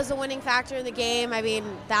me, that was a winning factor in the game. I mean,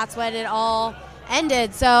 that's when it all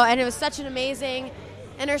ended. And it was such an amazing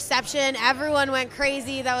interception. Everyone went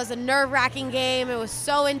crazy. That was a nerve-wracking game. It was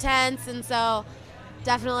so intense, and so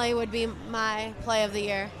definitely would be my play of the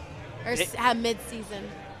year, or mid-season.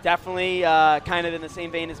 Definitely kind of in the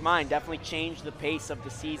same vein as mine. Definitely changed the pace of the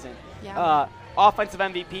season. Yeah. Offensive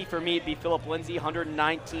MVP for me would be Phillip Lindsay,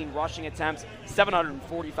 119 rushing attempts,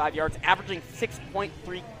 745 yards, averaging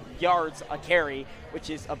 6.3 yards a carry, which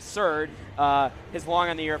is absurd. His long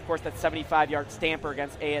on the year, of course, that 75-yard stamper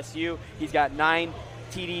against ASU. He's got 9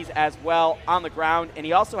 TDs as well on the ground, and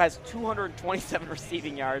he also has 227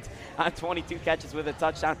 receiving yards on 22 catches with a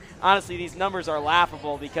touchdown. Honestly, these numbers are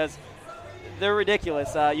laughable because they're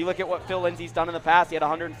ridiculous. You look at what Phil Lindsay's done in the past. He had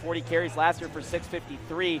 140 carries last year for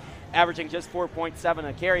 653, averaging just 4.7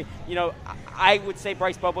 a carry. You know, I would say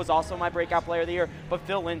Bryce Bobo's also my breakout player of the year, but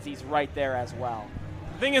Phil Lindsay's right there as well.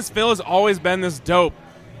 The thing is, Phil has always been this dope.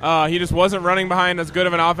 He just wasn't running behind as good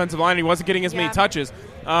of an offensive line. He wasn't getting as many touches.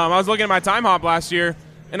 I was looking at my time hop last year,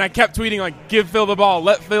 and I kept tweeting, like, give Phil the ball,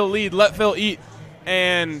 let Phil lead, let Phil eat.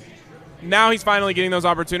 And now he's finally getting those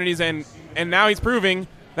opportunities, and now he's proving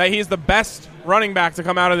that he's the best running back to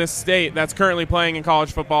come out of this state that's currently playing in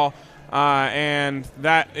college football, and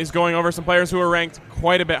that is going over some players who are ranked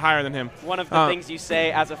quite a bit higher than him. One of the things you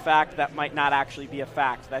say as a fact that might not actually be a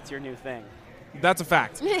fact. That's your new thing. That's a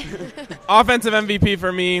fact. Offensive MVP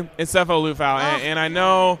for me is Sefo Lufau, and I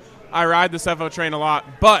know I ride the Sefo train a lot,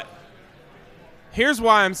 but here's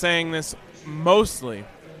why I'm saying this mostly.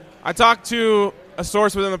 I talked to a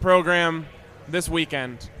source within the program this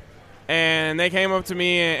weekend, and they came up to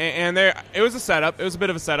me, and it was a setup. It was a bit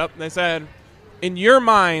of a setup. They said, in your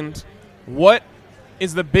mind, what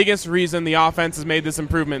is the biggest reason the offense has made this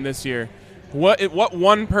improvement this year? What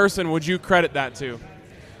one person would you credit that to?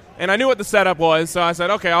 And I knew what the setup was, so I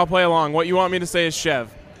said, okay, I'll play along. What you want me to say is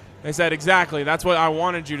Chev. They said, exactly. That's what I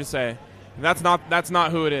wanted you to say. That's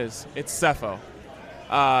not who it is. It's Sefo.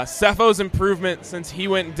 Sefo's improvement since he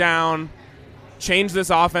went down changed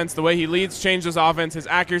this offense. The way he leads changed this offense. His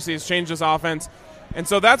accuracy has changed this offense. And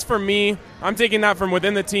so that's for me. I'm taking that from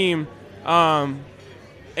within the team and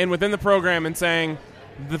within the program and saying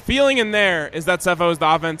the feeling in there is that Sefo is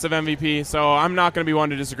the offensive MVP, so I'm not going to be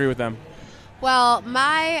one to disagree with them. Well,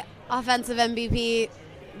 my offensive MVP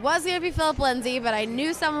was going to be Phillip Lindsay, but I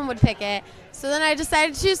knew someone would pick it. So then I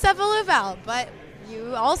decided to choose Sefo Lufau, but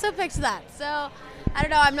you also picked that. So I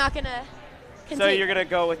don't know. I'm not going to continue. So you're going to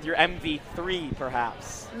go with your MV3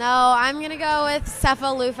 perhaps? No, I'm going to go with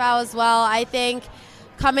Sefo Lufau as well. I think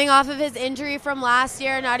coming off of his injury from last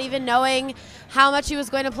year, not even knowing how much he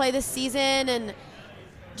was going to play this season and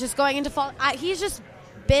just going into fall, he's just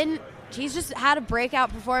had a breakout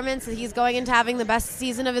performance. He's going into having the best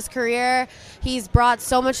season of his career. He's brought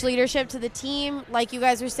so much leadership to the team. Like you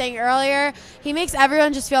guys were saying earlier, he makes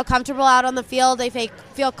everyone just feel comfortable out on the field. They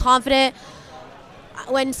feel confident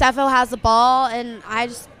when Sefo has the ball, and I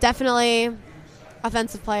just definitely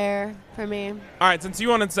offensive player for me. All right, since you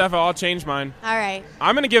wanted Sefo, I'll change mine. All right.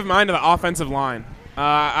 I'm going to give mine to the offensive line.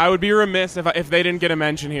 I would be remiss if they didn't get a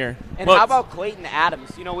mention here. And how about Clayton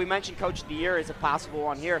Adams? You know, we mentioned Coach of the Year as a possible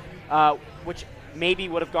one here, which maybe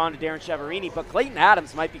would have gone to Darren Cheverini, but Clayton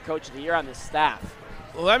Adams might be Coach of the Year on this staff.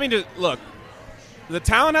 Let me just look. The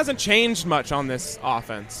talent hasn't changed much on this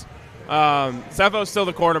offense. Sefo's still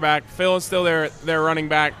the quarterback. Phil is still their running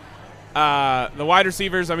back. The wide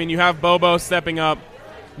receivers, I mean, you have Bobo stepping up.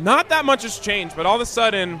 Not that much has changed, but all of a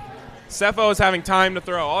sudden, Sefo is having time to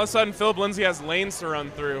throw. All of a sudden, Phillip Lindsay has lanes to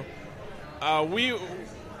run through.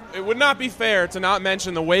 It would not be fair to not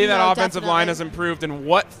mention the way that offensive line has improved and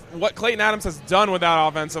what Clayton Adams has done with that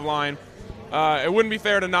offensive line. It wouldn't be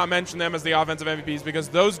fair to not mention them as the offensive MVPs because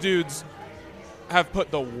those dudes have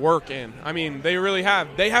put the work in. I mean, they really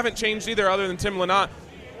have. They haven't changed either other than Tim Lynott.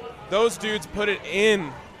 Those dudes put it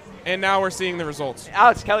in, and now we're seeing the results.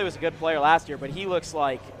 Alex Kelly was a good player last year, but he looks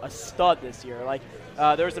like a stud this year. Like,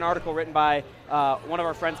 there was an article written by one of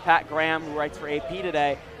our friends, Pat Graham, who writes for AP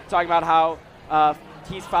today, talking about how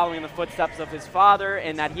he's following in the footsteps of his father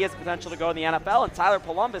and that he has potential to go in the NFL. And Tyler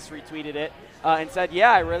Columbus retweeted it and said,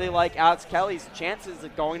 yeah, I really like Alex Kelly's chances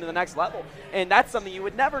of going to the next level. And that's something you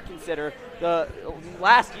would never consider the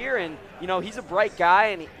last year. And, you know, he's a bright guy,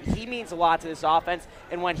 and he means a lot to this offense.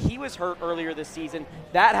 And when he was hurt earlier this season,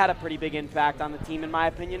 that had a pretty big impact on the team, in my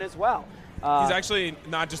opinion, as well. He's actually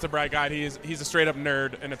not just a bright guy. He's a straight-up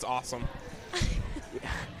nerd, and it's awesome.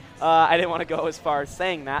 I didn't want to go as far as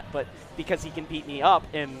saying that, but because he can beat me up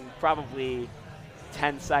in probably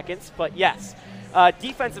 10 seconds. But, yes,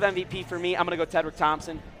 Defensive MVP for me, I'm going to go Tedrick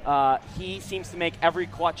Thompson. He seems to make every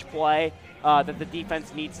clutch play that the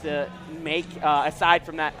defense needs to make, aside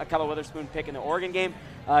from that Ahkello Witherspoon pick in the Oregon game.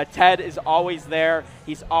 Ted is always there.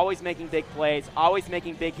 He's always making big plays, always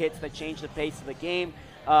making big hits that change the pace of the game.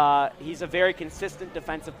 He's a very consistent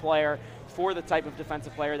defensive player for the type of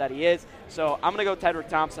defensive player that he is. So I'm going to go Tedrick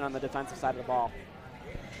Thompson on the defensive side of the ball.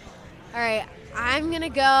 All right, I'm going to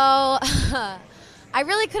go I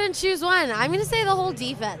really couldn't choose one. I'm going to say the whole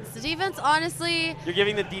defense. The defense, honestly. You're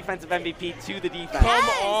giving the defensive MVP to the defense.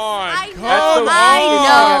 Yes, Come on. I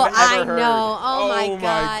Come on. know. Oh,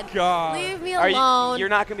 my God. Leave me alone. You're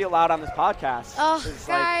not going to be allowed on this podcast. Oh, it's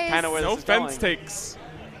guys. Kind of No fence takes.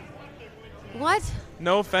 What?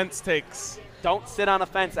 No fence takes. Don't sit on a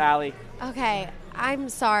fence, Allie. Okay, I'm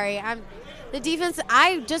sorry. The defense,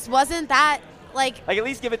 I just wasn't that. Like, at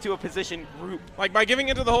least give it to a position group. Like, by giving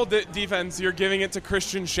it to the whole defense, you're giving it to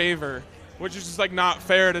Christian Shaver, which is just, not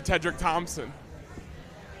fair to Tedrick Thompson.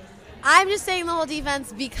 I'm just saying the whole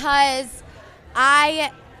defense because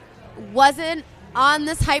I wasn't on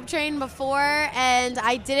this hype train before, and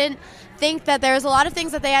I didn't think that there was a lot of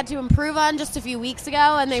things that they had to improve on just a few weeks ago,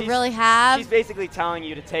 and they really have. She's basically telling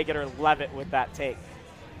you to take it or leave it with that take.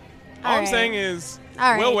 All I'm saying is,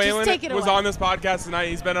 Will Whalen was on this podcast tonight.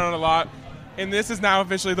 He's been on it a lot. And this is now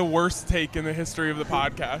officially the worst take in the history of the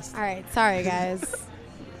podcast. All right. Sorry, guys.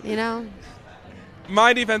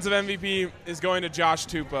 My defensive MVP is going to Josh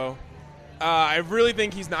Tupou. I really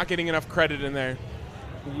think he's not getting enough credit in there.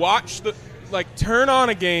 Turn on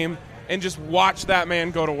a game and just watch that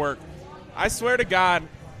man go to work. I swear to God,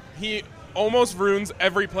 he almost ruins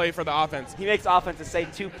every play for the offense. He makes offenses say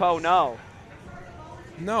Tupou no.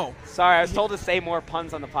 No. Sorry, I was told to say more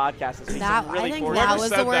puns on the podcast. I think that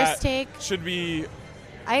was the worst take. Should be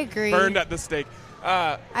I agree. Burned at the stake.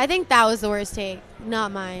 I think that was the worst take,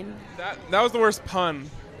 not mine. That was the worst pun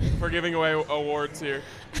for giving away awards here.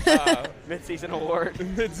 Mid-season award.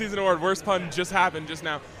 Mid-season award. Worst pun just happened just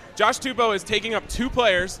now. Josh Tupou is taking up 2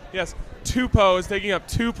 players. Yes, Tupou is taking up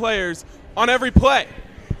 2 players on every play.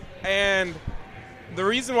 And the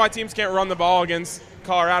reason why teams can't run the ball against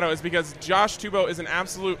Colorado is because Josh Tupou is an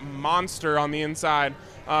absolute monster on the inside,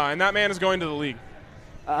 and that man is going to the league.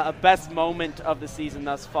 Best moment of the season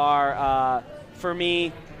thus far, for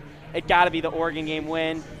me, it got to be the Oregon game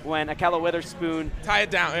win when Ahkello Witherspoon. Tie it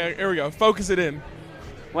down. Here we go. Focus it in.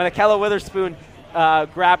 When Ahkello Witherspoon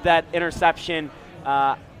grabbed that interception,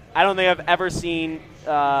 I don't think I've ever seen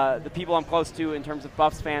the people I'm close to in terms of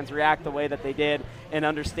Buffs fans react the way that they did, and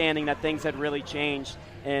understanding that things had really changed.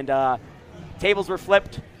 And tables were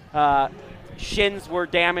flipped, shins were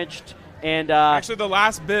damaged, and actually the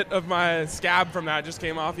last bit of my scab from that just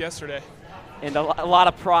came off yesterday. And a lot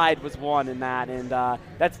of pride was won in that, and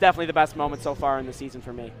that's definitely the best moment so far in the season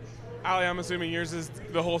for me. Allie, I'm assuming yours is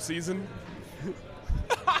the whole season? You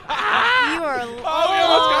are. We almost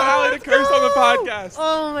got Allie to curse on the podcast.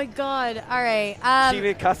 Oh my God! All right. She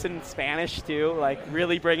even cuss in Spanish too,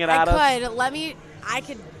 really bring it out of. I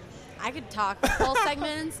could talk the whole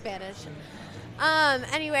segment in Spanish.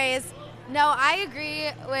 Anyways, no, I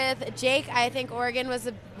agree with Jake. I think Oregon was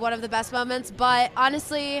one of the best moments, but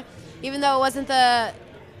honestly, even though it wasn't the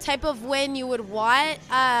type of win you would want,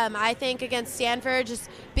 I think against Stanford, just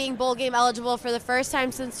being bowl game eligible for the first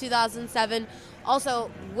time since 2007, also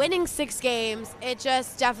winning 6 games, it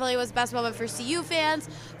just definitely was the best moment for CU fans,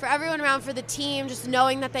 for everyone around, for the team, just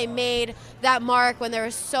knowing that they made that mark when there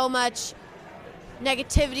was so much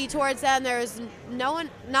negativity towards them. There was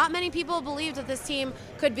not many people believed that this team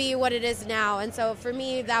could be what it is now, and so for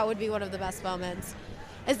me, that would be one of the best moments.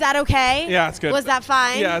 Is that okay? Yeah, it's good. Was that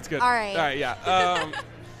fine? Yeah, it's good. All right. Yeah.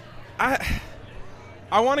 I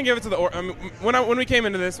want to give it to the when we came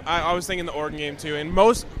into this, I was thinking the Oregon game too, and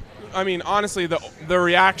honestly, the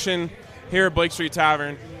reaction here at Blake Street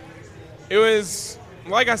Tavern, it was,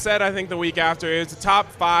 like I said, I think the week after, it was a top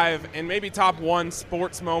 5 and maybe top 1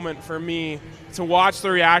 sports moment for me to watch the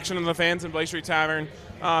reaction of the fans in Blake Street Tavern.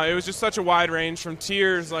 It was just such a wide range, from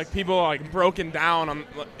tears, people broken down on,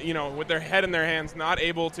 with their head in their hands, not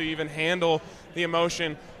able to even handle the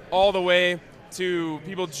emotion, all the way to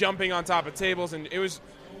people jumping on top of tables, and it was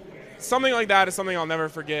something like that is something I'll never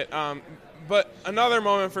forget. But another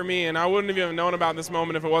moment for me, and I wouldn't have even known about this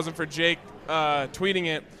moment if it wasn't for Jake tweeting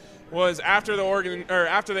it, was after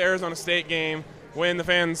the Arizona State game, when the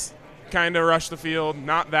fans kind of rushed the field.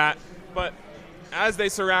 Not that, but as they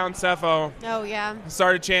surround Cepho,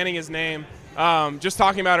 started chanting his name. Just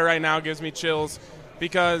talking about it right now gives me chills,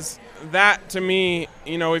 because that, to me,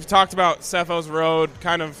 we've talked about Cepho's road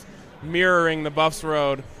kind of mirroring the Buffs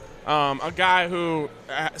road. A guy who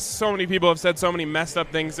so many people have said so many messed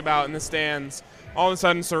up things about in the stands, all of a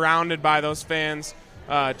sudden surrounded by those fans,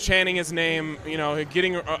 chanting his name,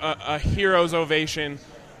 getting a hero's ovation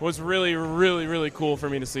was really, really, really cool for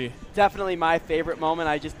me to see. Definitely my favorite moment.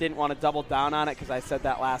 I just didn't want to double down on it because I said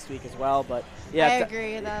that last week as well. But yeah, I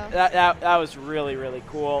agree, though. That was really, really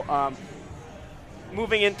cool.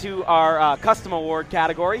 Moving into our custom award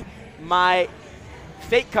category, my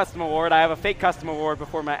fake custom award. I have a fake custom award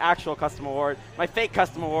before my actual custom award. My fake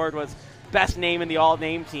custom award was best name in the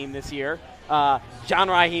all-name team this year. John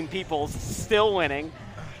Raheem Peoples still winning.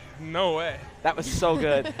 No way. That was so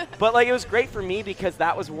good. But, it was great for me because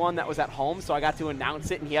that was one that was at home, so I got to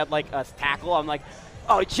announce it, and he had, a tackle. I'm like,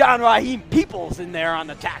 oh, John Raheem Peoples in there on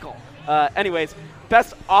the tackle. Anyways,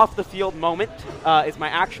 best off-the-field moment is my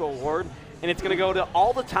actual award, and it's going to go to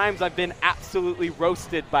all the times I've been absolutely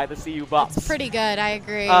roasted by the CU Buffs. It's pretty good. I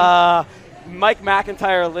agree. Mike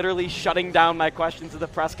McIntyre literally shutting down my questions at the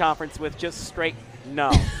press conference with just straight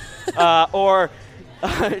no. Or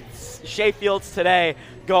Shea Fields today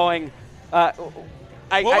going, what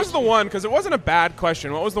was the one? Because it wasn't a bad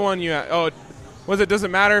question. What was the one you had? Oh, was it does it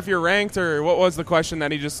matter if you're ranked, or what was the question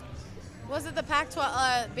that he just... Was it the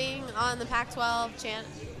Pac-12, being on the Pac-12 chant?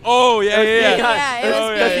 Oh, yeah.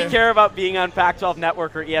 Does he care about being on Pac-12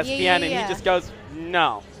 Network or ESPN? And he just goes,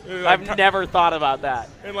 no. I've never thought about that.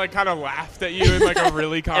 And, kind of laughed at you in, a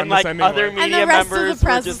really condescending and, other way. media and the rest members of the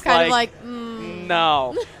press were just was kind of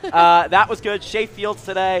no. That was good. Shea Fields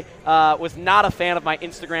today was not a fan of my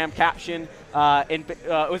Instagram caption. It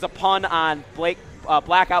was a pun on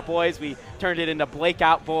Blackout Boys. We turned it into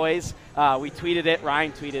Blakeout Boys. We tweeted it.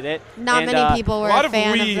 Ryan tweeted it. Not many people were a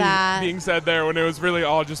fan of that. Being said there when it was really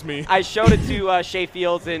all just me. I showed it to Shea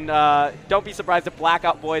Fields, and don't be surprised if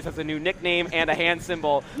Blackout Boys has a new nickname and a hand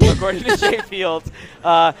symbol, according to Shea Fields.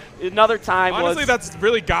 Another time Honestly, that's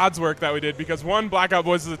really God's work that we did, because one, Blackout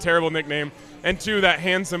Boys is a terrible nickname, and two, that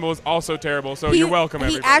hand symbol is also terrible, so you're welcome,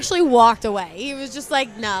 everybody. He actually walked away. He was just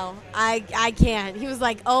like, no, I can't. He was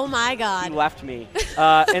like, oh, my God. He left me.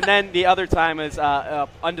 And then the other time is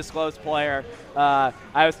undisclosed player. I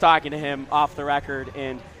was talking to him off the record,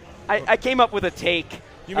 and I came up with a take.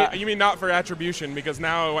 You mean not for attribution, because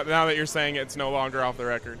now that you're saying it's no longer off the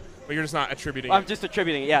record, but you're just not attributing it. I'm just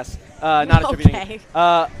attributing it, yes. Not attributing it.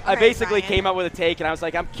 I basically Brian. came up with a take, and I was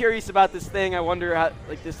like, I'm curious about this thing. I wonder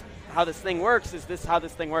how this thing works. Is this how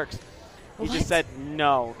this thing works? He just said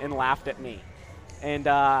no and laughed at me. And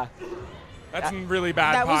that's some really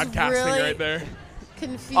bad podcasting right there.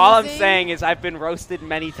 Confusing. All I'm saying is I've been roasted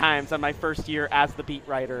many times on my first year as the beat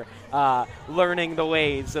writer, learning the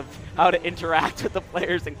ways of how to interact with the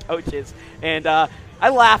players and coaches. And I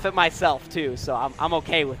laugh at myself too, so I'm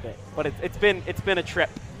okay with it. But it's been a trip.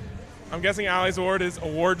 I'm guessing Allie's award is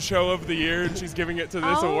Award Show of the Year, and she's giving it to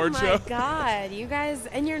this award show. Oh, my God. You guys,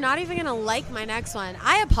 and you're not even going to like my next one.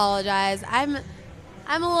 I apologize. I'm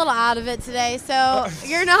a little out of it today, so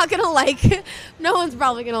you're not going to like – no one's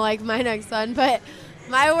probably going to like my next one. But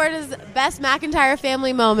my award is Best McIntyre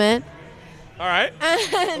Family Moment. All right.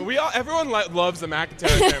 Everyone loves the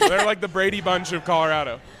McIntyre family. They're like the Brady Bunch of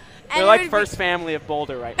Colorado. They're like first family of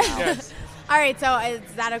Boulder right now. Yes. All right, so is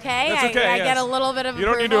that okay? That's okay, I yes. get a little bit of You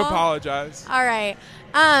don't approval? need to apologize. All right.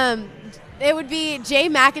 It would be Jay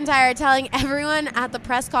McIntyre telling everyone at the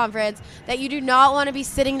press conference that you do not want to be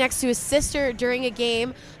sitting next to his sister during a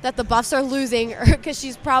game that the Buffs are losing because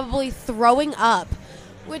she's probably throwing up,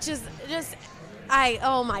 which is just –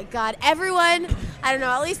 oh, my God. Everyone, I don't know,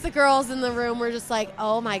 at least the girls in the room were just like,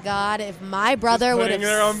 oh, my God, if my brother would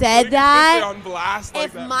have said that, on blast like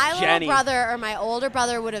if that. my little brother or my older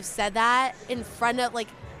brother would have said that in front of,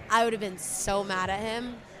 I would have been so mad at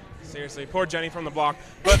him. Seriously, poor Jenny from the block.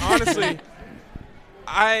 But honestly,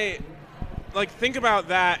 I think about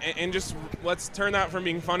that and just let's turn that from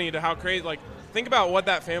being funny to how crazy. Think about what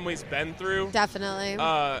that family's been through. Definitely.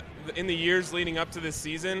 In the years leading up to this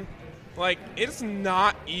season, it's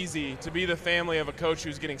not easy to be the family of a coach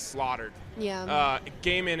who's getting slaughtered. Yeah.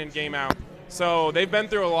 Game in and game out. So they've been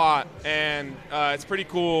through a lot, and it's pretty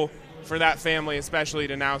cool for that family, especially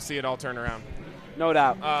to now see it all turn around. No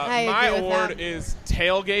doubt. My award is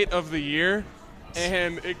Tailgate of the Year,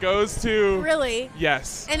 and it goes to... Really?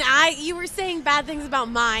 Yes. And you were saying bad things about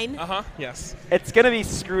mine. Uh-huh, yes. It's going to be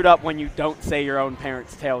screwed up when you don't say your own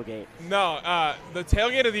parents' tailgate. No, the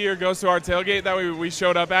Tailgate of the Year goes to our tailgate that we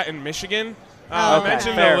showed up at in Michigan. I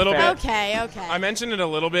mentioned it a little bit. Okay. I mentioned it a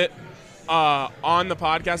little bit on the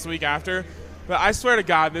podcast the week after, but I swear to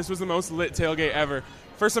God, this was the most lit tailgate ever.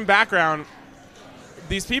 For some background,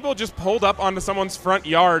 these people just pulled up onto someone's front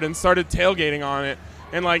yard and started tailgating on it.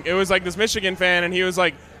 And, it was, this Michigan fan, and he was,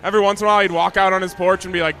 every once in a while he'd walk out on his porch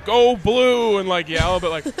and be like, "Go Blue," and like yell.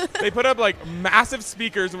 But like they put up like massive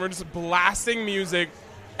speakers and were just blasting music.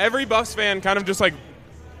 Every Buffs fan kind of just like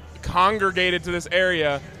congregated to this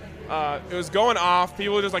area. It was going off.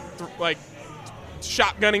 People were just like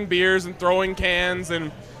shotgunning beers and throwing cans,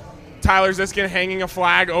 and Tyler Ziskin hanging a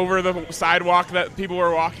flag over the sidewalk that people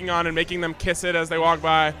were walking on and making them kiss it as they walk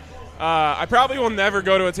by. I probably will never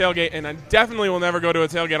go to a tailgate, and I definitely will never go to a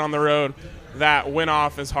tailgate on the road that went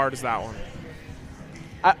off as hard as that one.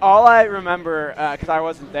 All I remember, because I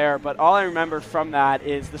wasn't there, but all I remember from that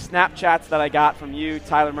is the Snapchats that I got from you,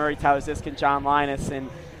 Tyler Murray, Tyler Ziskin, John Linus, and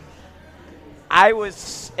I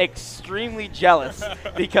was extremely jealous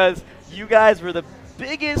because you guys were the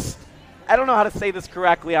biggest, I don't know how to say this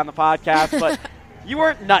correctly on the podcast, but you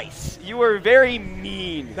weren't nice. You were very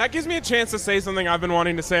mean. That gives me a chance to say something I've been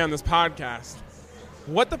wanting to say on this podcast.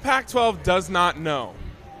 What the Pac-12 does not know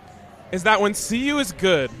is that when CU is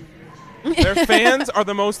good, their fans are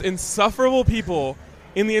the most insufferable people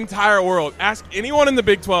in the entire world. Ask anyone in the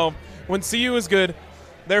Big 12. When CU is good,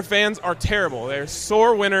 their fans are terrible. They're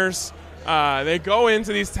sore winners. They go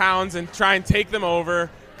into these towns and try and take them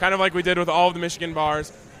over, kind of like we did with all of the Michigan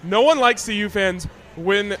bars. No one likes CU fans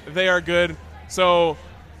when they are good. So,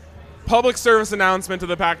 public service announcement to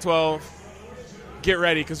the Pac-12, get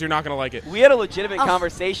ready because you're not going to like it. We had a legitimate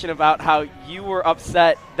conversation about how you were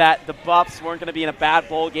upset that the Buffs weren't going to be in a bad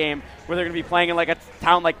bowl game where they're going to be playing in like a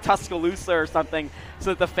town like Tuscaloosa or something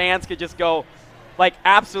so that the fans could just go, like,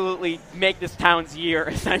 absolutely make this town's year,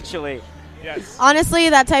 essentially. Yes. Honestly,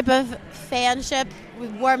 that type of fanship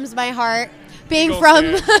warms my heart. Being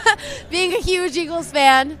being a huge Eagles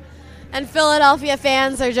fan, and Philadelphia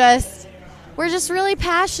fans are we're just really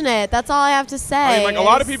passionate. That's all I have to say. I mean, like a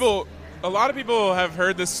lot of people have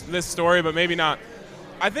heard this story, but maybe not.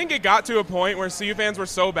 I think it got to a point where CU fans were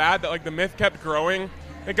so bad that like the myth kept growing.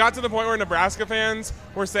 It got to the point where Nebraska fans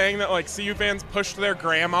were saying that like CU fans pushed their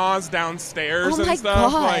grandmas downstairs and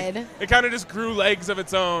stuff. God. Like it kind of just grew legs of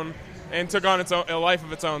its own and took on a life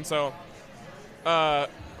of its own. So, I'll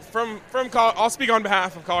speak on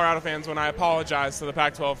behalf of Colorado fans when I apologize to the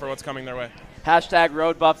Pac-12 for what's coming their way. Hashtag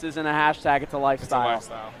Road Buffs isn't a hashtag, it's a lifestyle. It's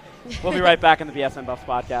a lifestyle. We'll be right back in the BSN Buffs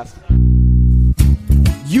Podcast.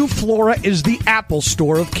 Euflora is the Apple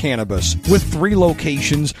store of cannabis. With 3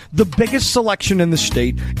 locations, the biggest selection in the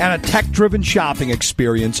state, and a tech-driven shopping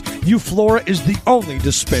experience, Euflora is the only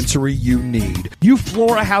dispensary you need.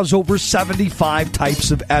 Euflora has over 75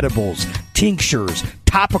 types of edibles, tinctures,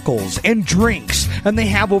 topicals, and drinks, and they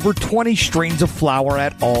have over 20 strains of flower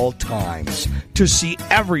at all times. To see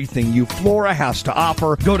everything Euflora has to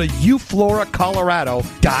offer, go to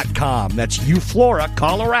eufloracolorado.com. That's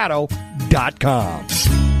eufloracolorado.com.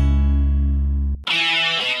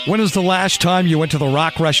 When was the last time you went to the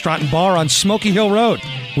Rock Restaurant and Bar on Smoky Hill Road?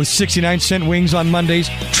 With 69-cent wings on Mondays,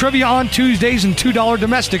 trivia on Tuesdays, and $2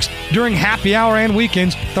 domestics during happy hour and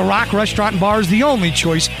weekends, the Rock Restaurant and Bar is the only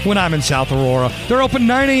choice when I'm in South Aurora. They're open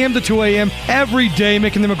 9 a.m. to 2 a.m. every day,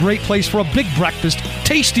 making them a great place for a big breakfast,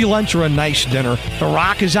 tasty lunch, or a nice dinner. The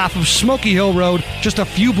Rock is off of Smoky Hill Road, just a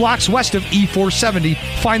few blocks west of E470.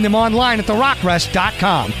 Find them online at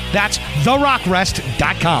therockrest.com. That's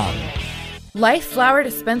therockrest.com. Life Flower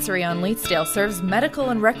Dispensary on Leetsdale serves medical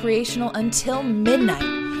and recreational until midnight.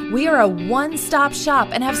 We are a one-stop shop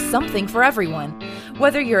and have something for everyone.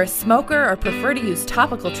 Whether you're a smoker or prefer to use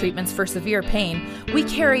topical treatments for severe pain, we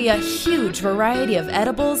carry a huge variety of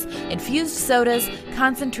edibles, infused sodas,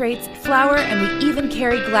 concentrates, flower, and we even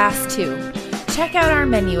carry glass too. Check out our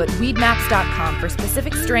menu at weedmaps.com for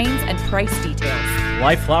specific strains and price details.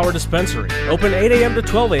 Life Flower Dispensary. Open 8 a.m. to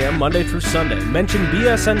 12 a.m. Monday through Sunday. Mention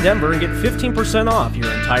BSN Denver and get 15% off your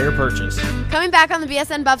entire purchase. Coming back on the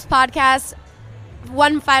BSN Buffs Podcast,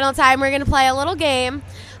 one final time, we're going to play a little game.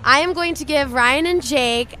 I am going to give Ryan and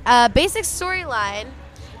Jake a basic storyline,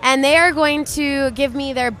 and they are going to give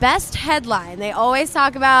me their best headline. They always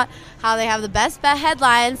talk about how they have the best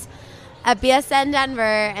headlines at BSN Denver,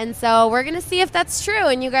 and so we're going to see if that's true,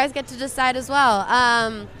 and you guys get to decide as well.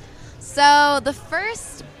 So the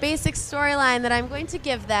first basic storyline that I'm going to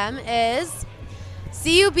give them is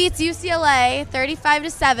CU beats UCLA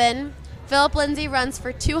 35-7. Philip Lindsay runs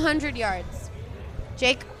for 200 yards.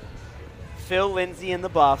 Jake? Phil Lindsay and the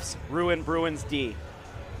Buffs ruin Bruins D.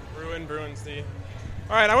 Ruin Bruins D.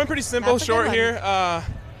 All right, I went pretty simple, That's a good short one. here.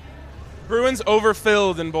 Bruins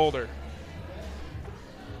overfilled in Boulder.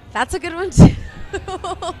 That's a good one, too. You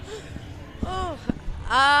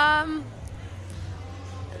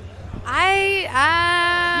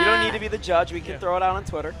don't need to be the judge. We can throw it out on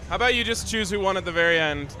Twitter. How about you just choose who won at the very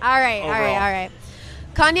end? All right. overall?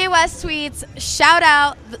 Kanye West tweets, shout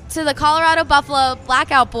out to the Colorado Buffalo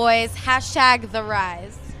Blackout Boys, #The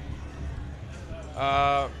Rise.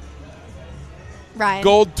 Ryan.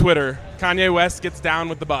 Gold Twitter. Kanye West gets down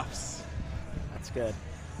with the Buffs. That's good.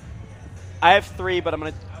 I have 3, but I'm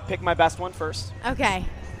going to pick my best one first. Okay.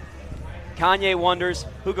 Kanye wonders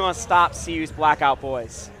who going to stop CU's Blackout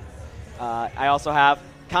Boys. I also have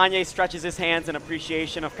Kanye stretches his hands in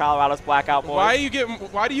appreciation of Colorado's Blackout Boys.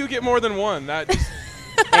 Why do you get more than one? That just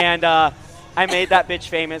And I made that bitch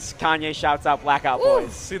famous. Kanye shouts out Blackout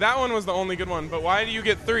Boys. See, that one was the only good one. But why do you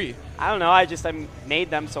get 3? I don't know. I made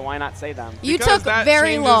them, so why not say them? You Because took that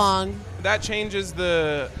very changes- long. That changes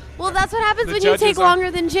the Well, that's what happens the when you judges take are- longer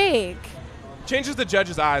than Jake.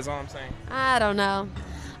 judge's eyes. All I'm saying. I don't know.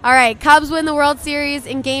 All right, Cubs win the World Series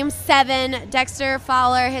in Game 7. Dexter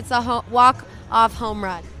Fowler hits a walk-off home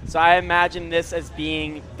run. So I imagine this as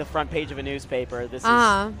being the front page of a newspaper. This is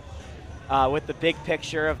with the big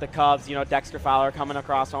picture of the Cubs, Dexter Fowler coming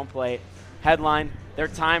across home plate. Headline, their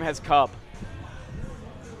time has come.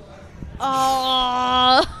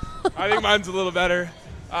 Oh. I think mine's a little better.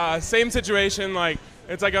 Same situation.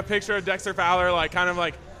 It's like a picture of Dexter Fowler, kind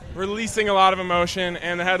of releasing a lot of emotion.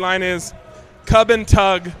 And the headline is, Cub and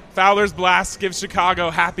Tug, Fowler's blast gives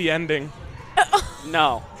Chicago happy ending.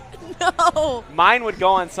 No. No. Mine would go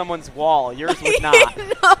on someone's wall. Yours would not.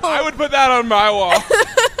 No. I would put that on my wall.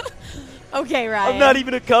 Okay, Ryan. I'm not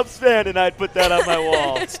even a Cubs fan, and I'd put that on my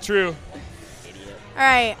wall. It's true. All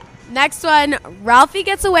right, next one. Ralphie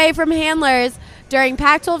gets away from handlers during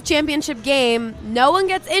Pac-12 championship game. No one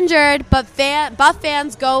gets injured, but Buff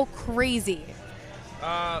fans go crazy.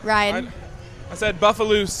 Ryan. I said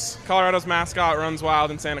Buffaloose, Colorado's mascot, runs wild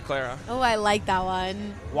in Santa Clara. Oh, I like that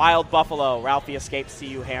one. Wild Buffalo. Ralphie escapes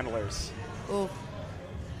CU handlers. Ooh.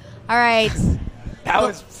 All right. That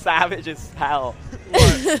was savage as hell.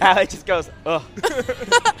 It just goes, ugh.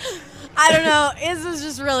 I don't know. This was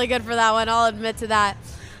just really good for that one. I'll admit to that.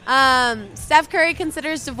 Steph Curry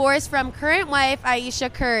considers divorce from current wife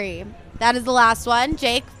Aisha Curry. That is the last one.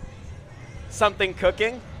 Jake? Something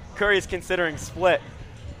cooking. Curry's considering split.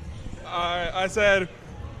 I said,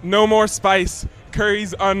 no more spice.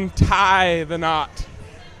 Curry's untie the knot.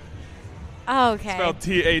 Okay. Spelled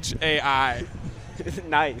Thai.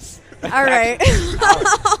 Nice. All right.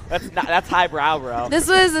 That's highbrow, bro. This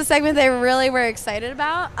was a segment they really were excited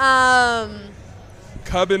about.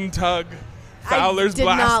 Cub and Tug. Fowler's did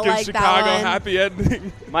blast not gives like that Chicago one. happy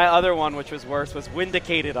ending. My other one, which was worse, was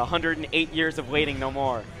vindicated. 108 years of waiting, no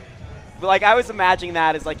more. But I was imagining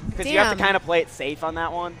that as because you have to Damn. kind of play it safe on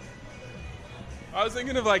that one. I was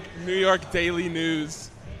thinking of New York Daily News,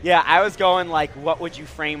 Yeah, I was going what would you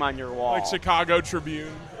frame on your wall? like Chicago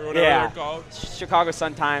Tribune or whatever Yeah. they're called. Chicago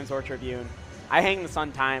Sun-Times or Tribune. I hang the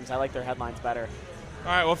Sun-Times. I like their headlines better.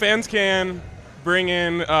 All right, well, fans can bring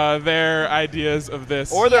in their ideas of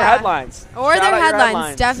this. Or their Yeah. headlines. Or Shout their out your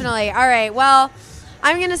headlines, definitely. All right, well,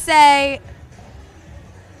 I'm going to say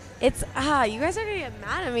it's you guys are going to get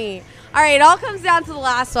mad at me. All right, it all comes down to the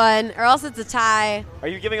last one, or else it's a tie. Are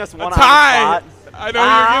you giving us a one on the tie. spot? I know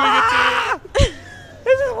you're giving it to me.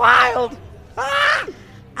 This is wild.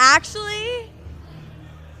 Actually,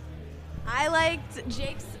 I liked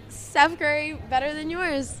Jake's Steph Curry better than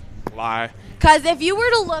yours. Lie. Because if you were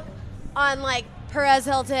to look on Perez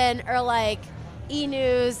Hilton or E!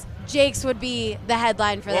 News, Jake's would be the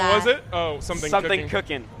headline for that. What was it? Oh, something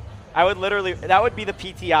cooking. I would literally, that would be the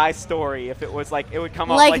PTI story if it was it would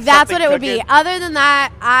come up That's something what it would be. cooking. Other than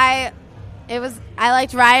that, I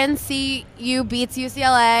liked Ryan CU beats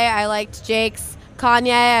UCLA. I liked Jake's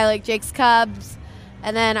Kanye. I liked Jake's Cubs.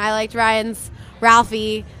 And then I liked Ryan's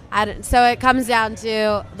Ralphie. So it comes down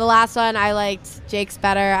to the last one. I liked Jake's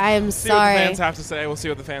better. I am See sorry. what the fans have to say. We'll see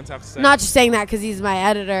what the fans have to say. Not just saying that because he's my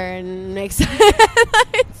editor and makes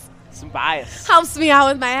Some bias. helps me out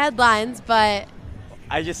with my headlines, but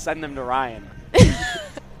I just send them to Ryan.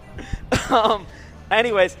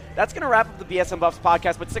 Anyways, that's going to wrap up the BSN Buffs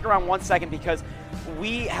podcast, but stick around 1 second because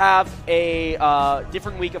we have a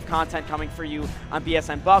different week of content coming for you on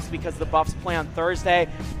BSN Buffs because the Buffs play on Thursday.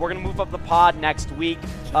 We're going to move up the pod next week.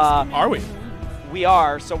 Are we? We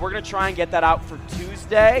are, so we're going to try and get that out for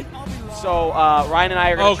Tuesday. So Ryan and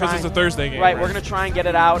I are going to try. Oh, because it's a Thursday game. Right, we're going to try and get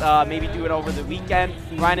it out, maybe do it over the weekend.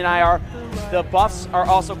 Ryan and I are. The Buffs are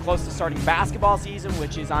also close to starting basketball season,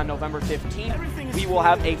 which is on November 15th. We will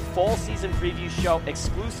have a full season preview show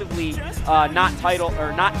exclusively not tied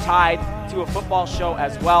to a football show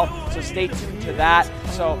as well. So stay tuned to that.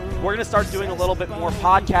 So we're going to start doing a little bit more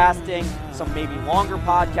podcasting, some maybe longer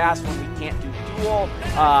podcasts when we can't do dual.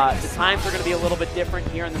 The times are going to be a little bit different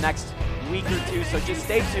here in the next week or two, so just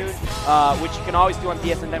stay tuned, which you can always do on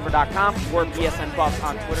bsndenver.com or BSN Buffs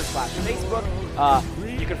on Twitter/Facebook.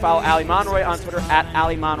 You can follow Allie Monroy on Twitter at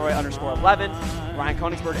AllieMonroy_11. Ryan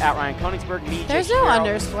Konigsberg at Ryan Konigsberg. Me, There's Jake no Shapiro.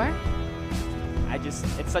 underscore.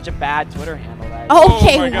 It's such a bad Twitter handle.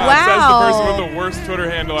 Okay, Oh my God, wow. says the person with the worst Twitter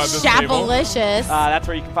handle at this table. Shapalicious. That's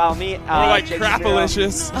where you can follow me. Or like Jake Shapiro.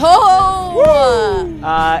 crapalicious. Oh!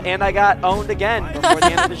 And I got owned again before the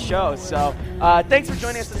end of the show. So thanks for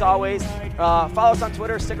joining us as always. Follow us on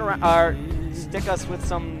Twitter. Stick us with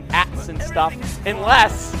some ats and stuff.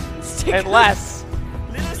 Unless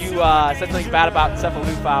you said something bad about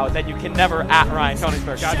Cephalufau, then you can never at Ryan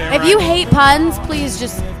Konigsberg. Goddamn If right. you hate puns, please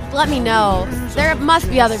just let me know. There must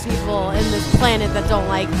be other people in this planet that don't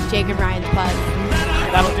like Jake and Ryan's puns.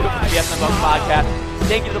 That'll do it for the BSN Buffs Podcast.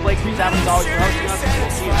 Thank you to the Blake Street Tavern as always for hosting us. We'll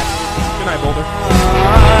see you next week. Good night, Boulder.